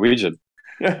speak Norwegian.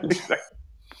 Yeah, exactly.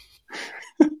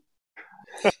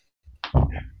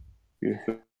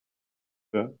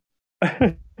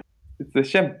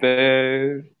 It's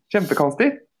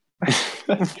kjempekonstigt.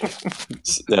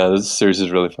 Yeah, this series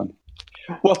is really fun.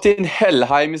 What in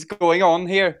Helheim is going on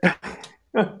here?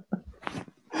 I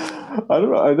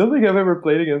don't know. I don't think I've ever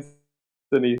played against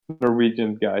any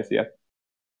Norwegian guys yet.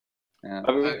 Yeah,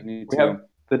 we have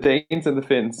the Danes and the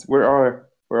Finns. Where are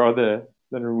the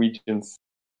Norwegians?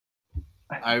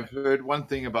 I've heard one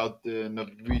thing about the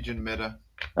Norwegian meta.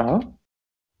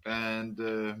 And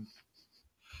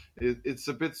it's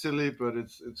a bit silly, but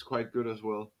it's quite good as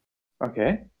well.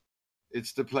 Okay.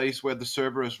 It's the place where the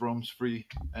Cerberus roams free,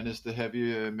 and it's the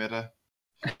heavy meta.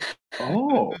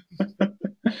 Oh.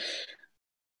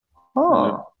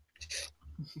 Oh.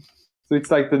 So it's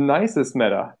like the nicest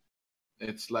meta.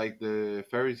 It's like the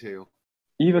fairy tale.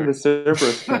 Even the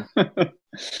Cerberus can.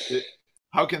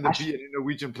 How can there be any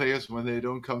Norwegian players when they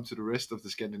don't come to the rest of the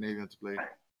Scandinavia to play?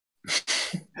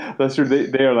 That's true.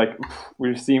 They are like,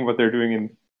 we're seeing what they're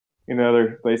doing in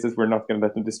other places. We're not going to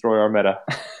let them destroy our meta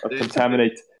or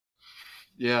contaminate.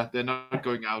 Yeah, they're not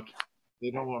going out.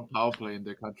 They don't want power play in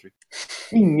their country.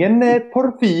 Ingen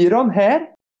Porphyron her.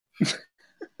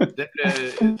 Then,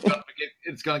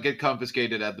 it's gonna get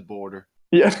confiscated at the border.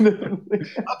 Yeah.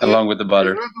 Along with the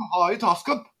butter.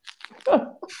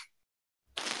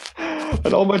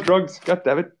 And all my drugs. God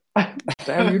damn it.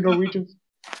 Damn you Norwegians.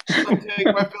 Take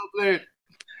my pill blade.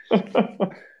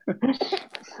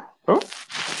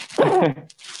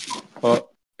 Oh,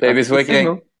 baby's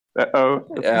waking. Uh-oh.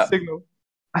 Yeah. Signal.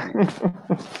 I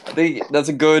think that's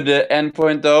a good end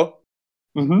point, though.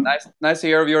 Mm-hmm. Nice to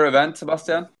hear of your event,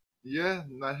 Sebastian. Yeah,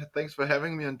 thanks for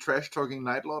having me on Trash Talking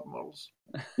Night Lord models.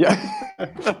 Yeah,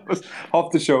 that was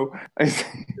half the show.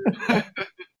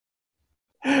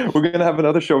 We're going to have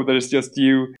another show that is just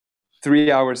you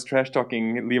 3 hours trash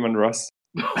talking Lehman Russ.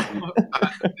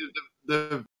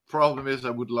 The problem is I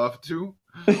would love to.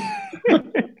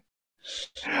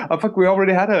 Oh, fuck, we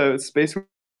already had a Space Group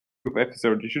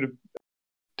episode. You should have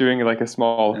doing like a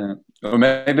small... Or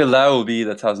maybe that will be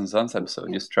the Thousand Suns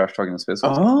episode, just trash talking the Space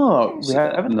Group. Oh, we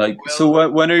haven't... So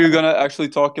when are you going to actually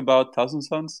talk about Thousand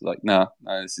Suns? Like, nah,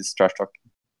 it's just trash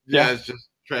talking. Yeah, it's just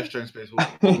trash talking Space Group.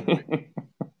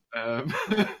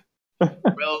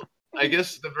 Well, I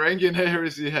guess the Varangian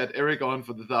Heresy had Eric on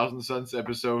for the Thousand Suns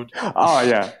episode. Oh,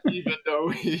 yeah. Even though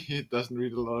he doesn't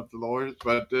read a lot of the lore,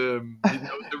 but he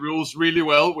knows the rules really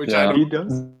well, which I know. He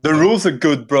does. The rules are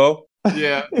good, bro.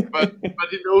 Yeah, but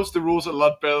he knows the rules a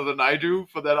lot better than I do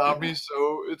for that army,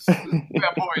 so it's a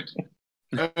fair point.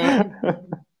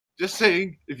 Just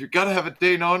saying, if you gotta have a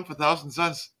Dane on for Thousand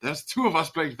Suns, there's two of us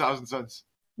playing Thousand Suns.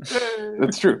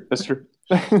 That's true.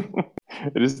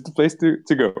 It is the place to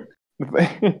go.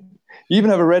 You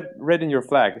even have a red in your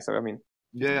flag, so I mean,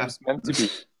 yeah, it's meant to be.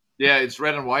 Yeah, it's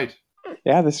red and white.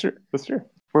 Yeah, that's true.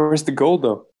 Where's the gold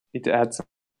though? Need to add some.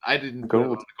 I didn't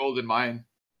put the gold in mine.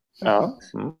 Oh.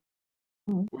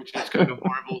 Which is kind of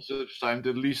horrible, since I'm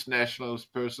the least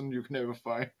nationalist person you can ever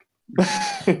find.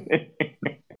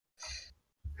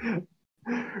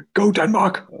 Go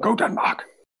Denmark! Go Denmark!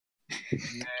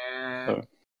 Nah.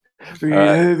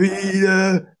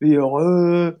 Yeah,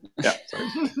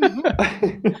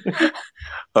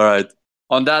 All right.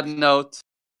 On that note,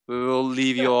 we will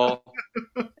leave you all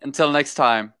until next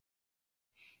time.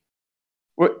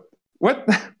 What?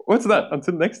 What's that?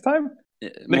 Until next time?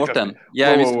 Morten.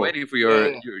 Yeah, I'm just waiing for your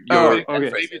okay.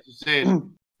 Baby to say it.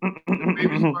 The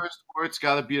baby's first words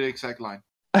gotta be the exact line.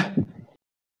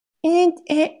 And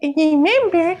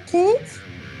remember, kids,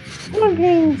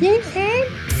 children dig hard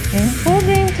and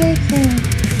children take care.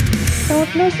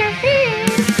 Don't lose your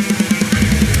head.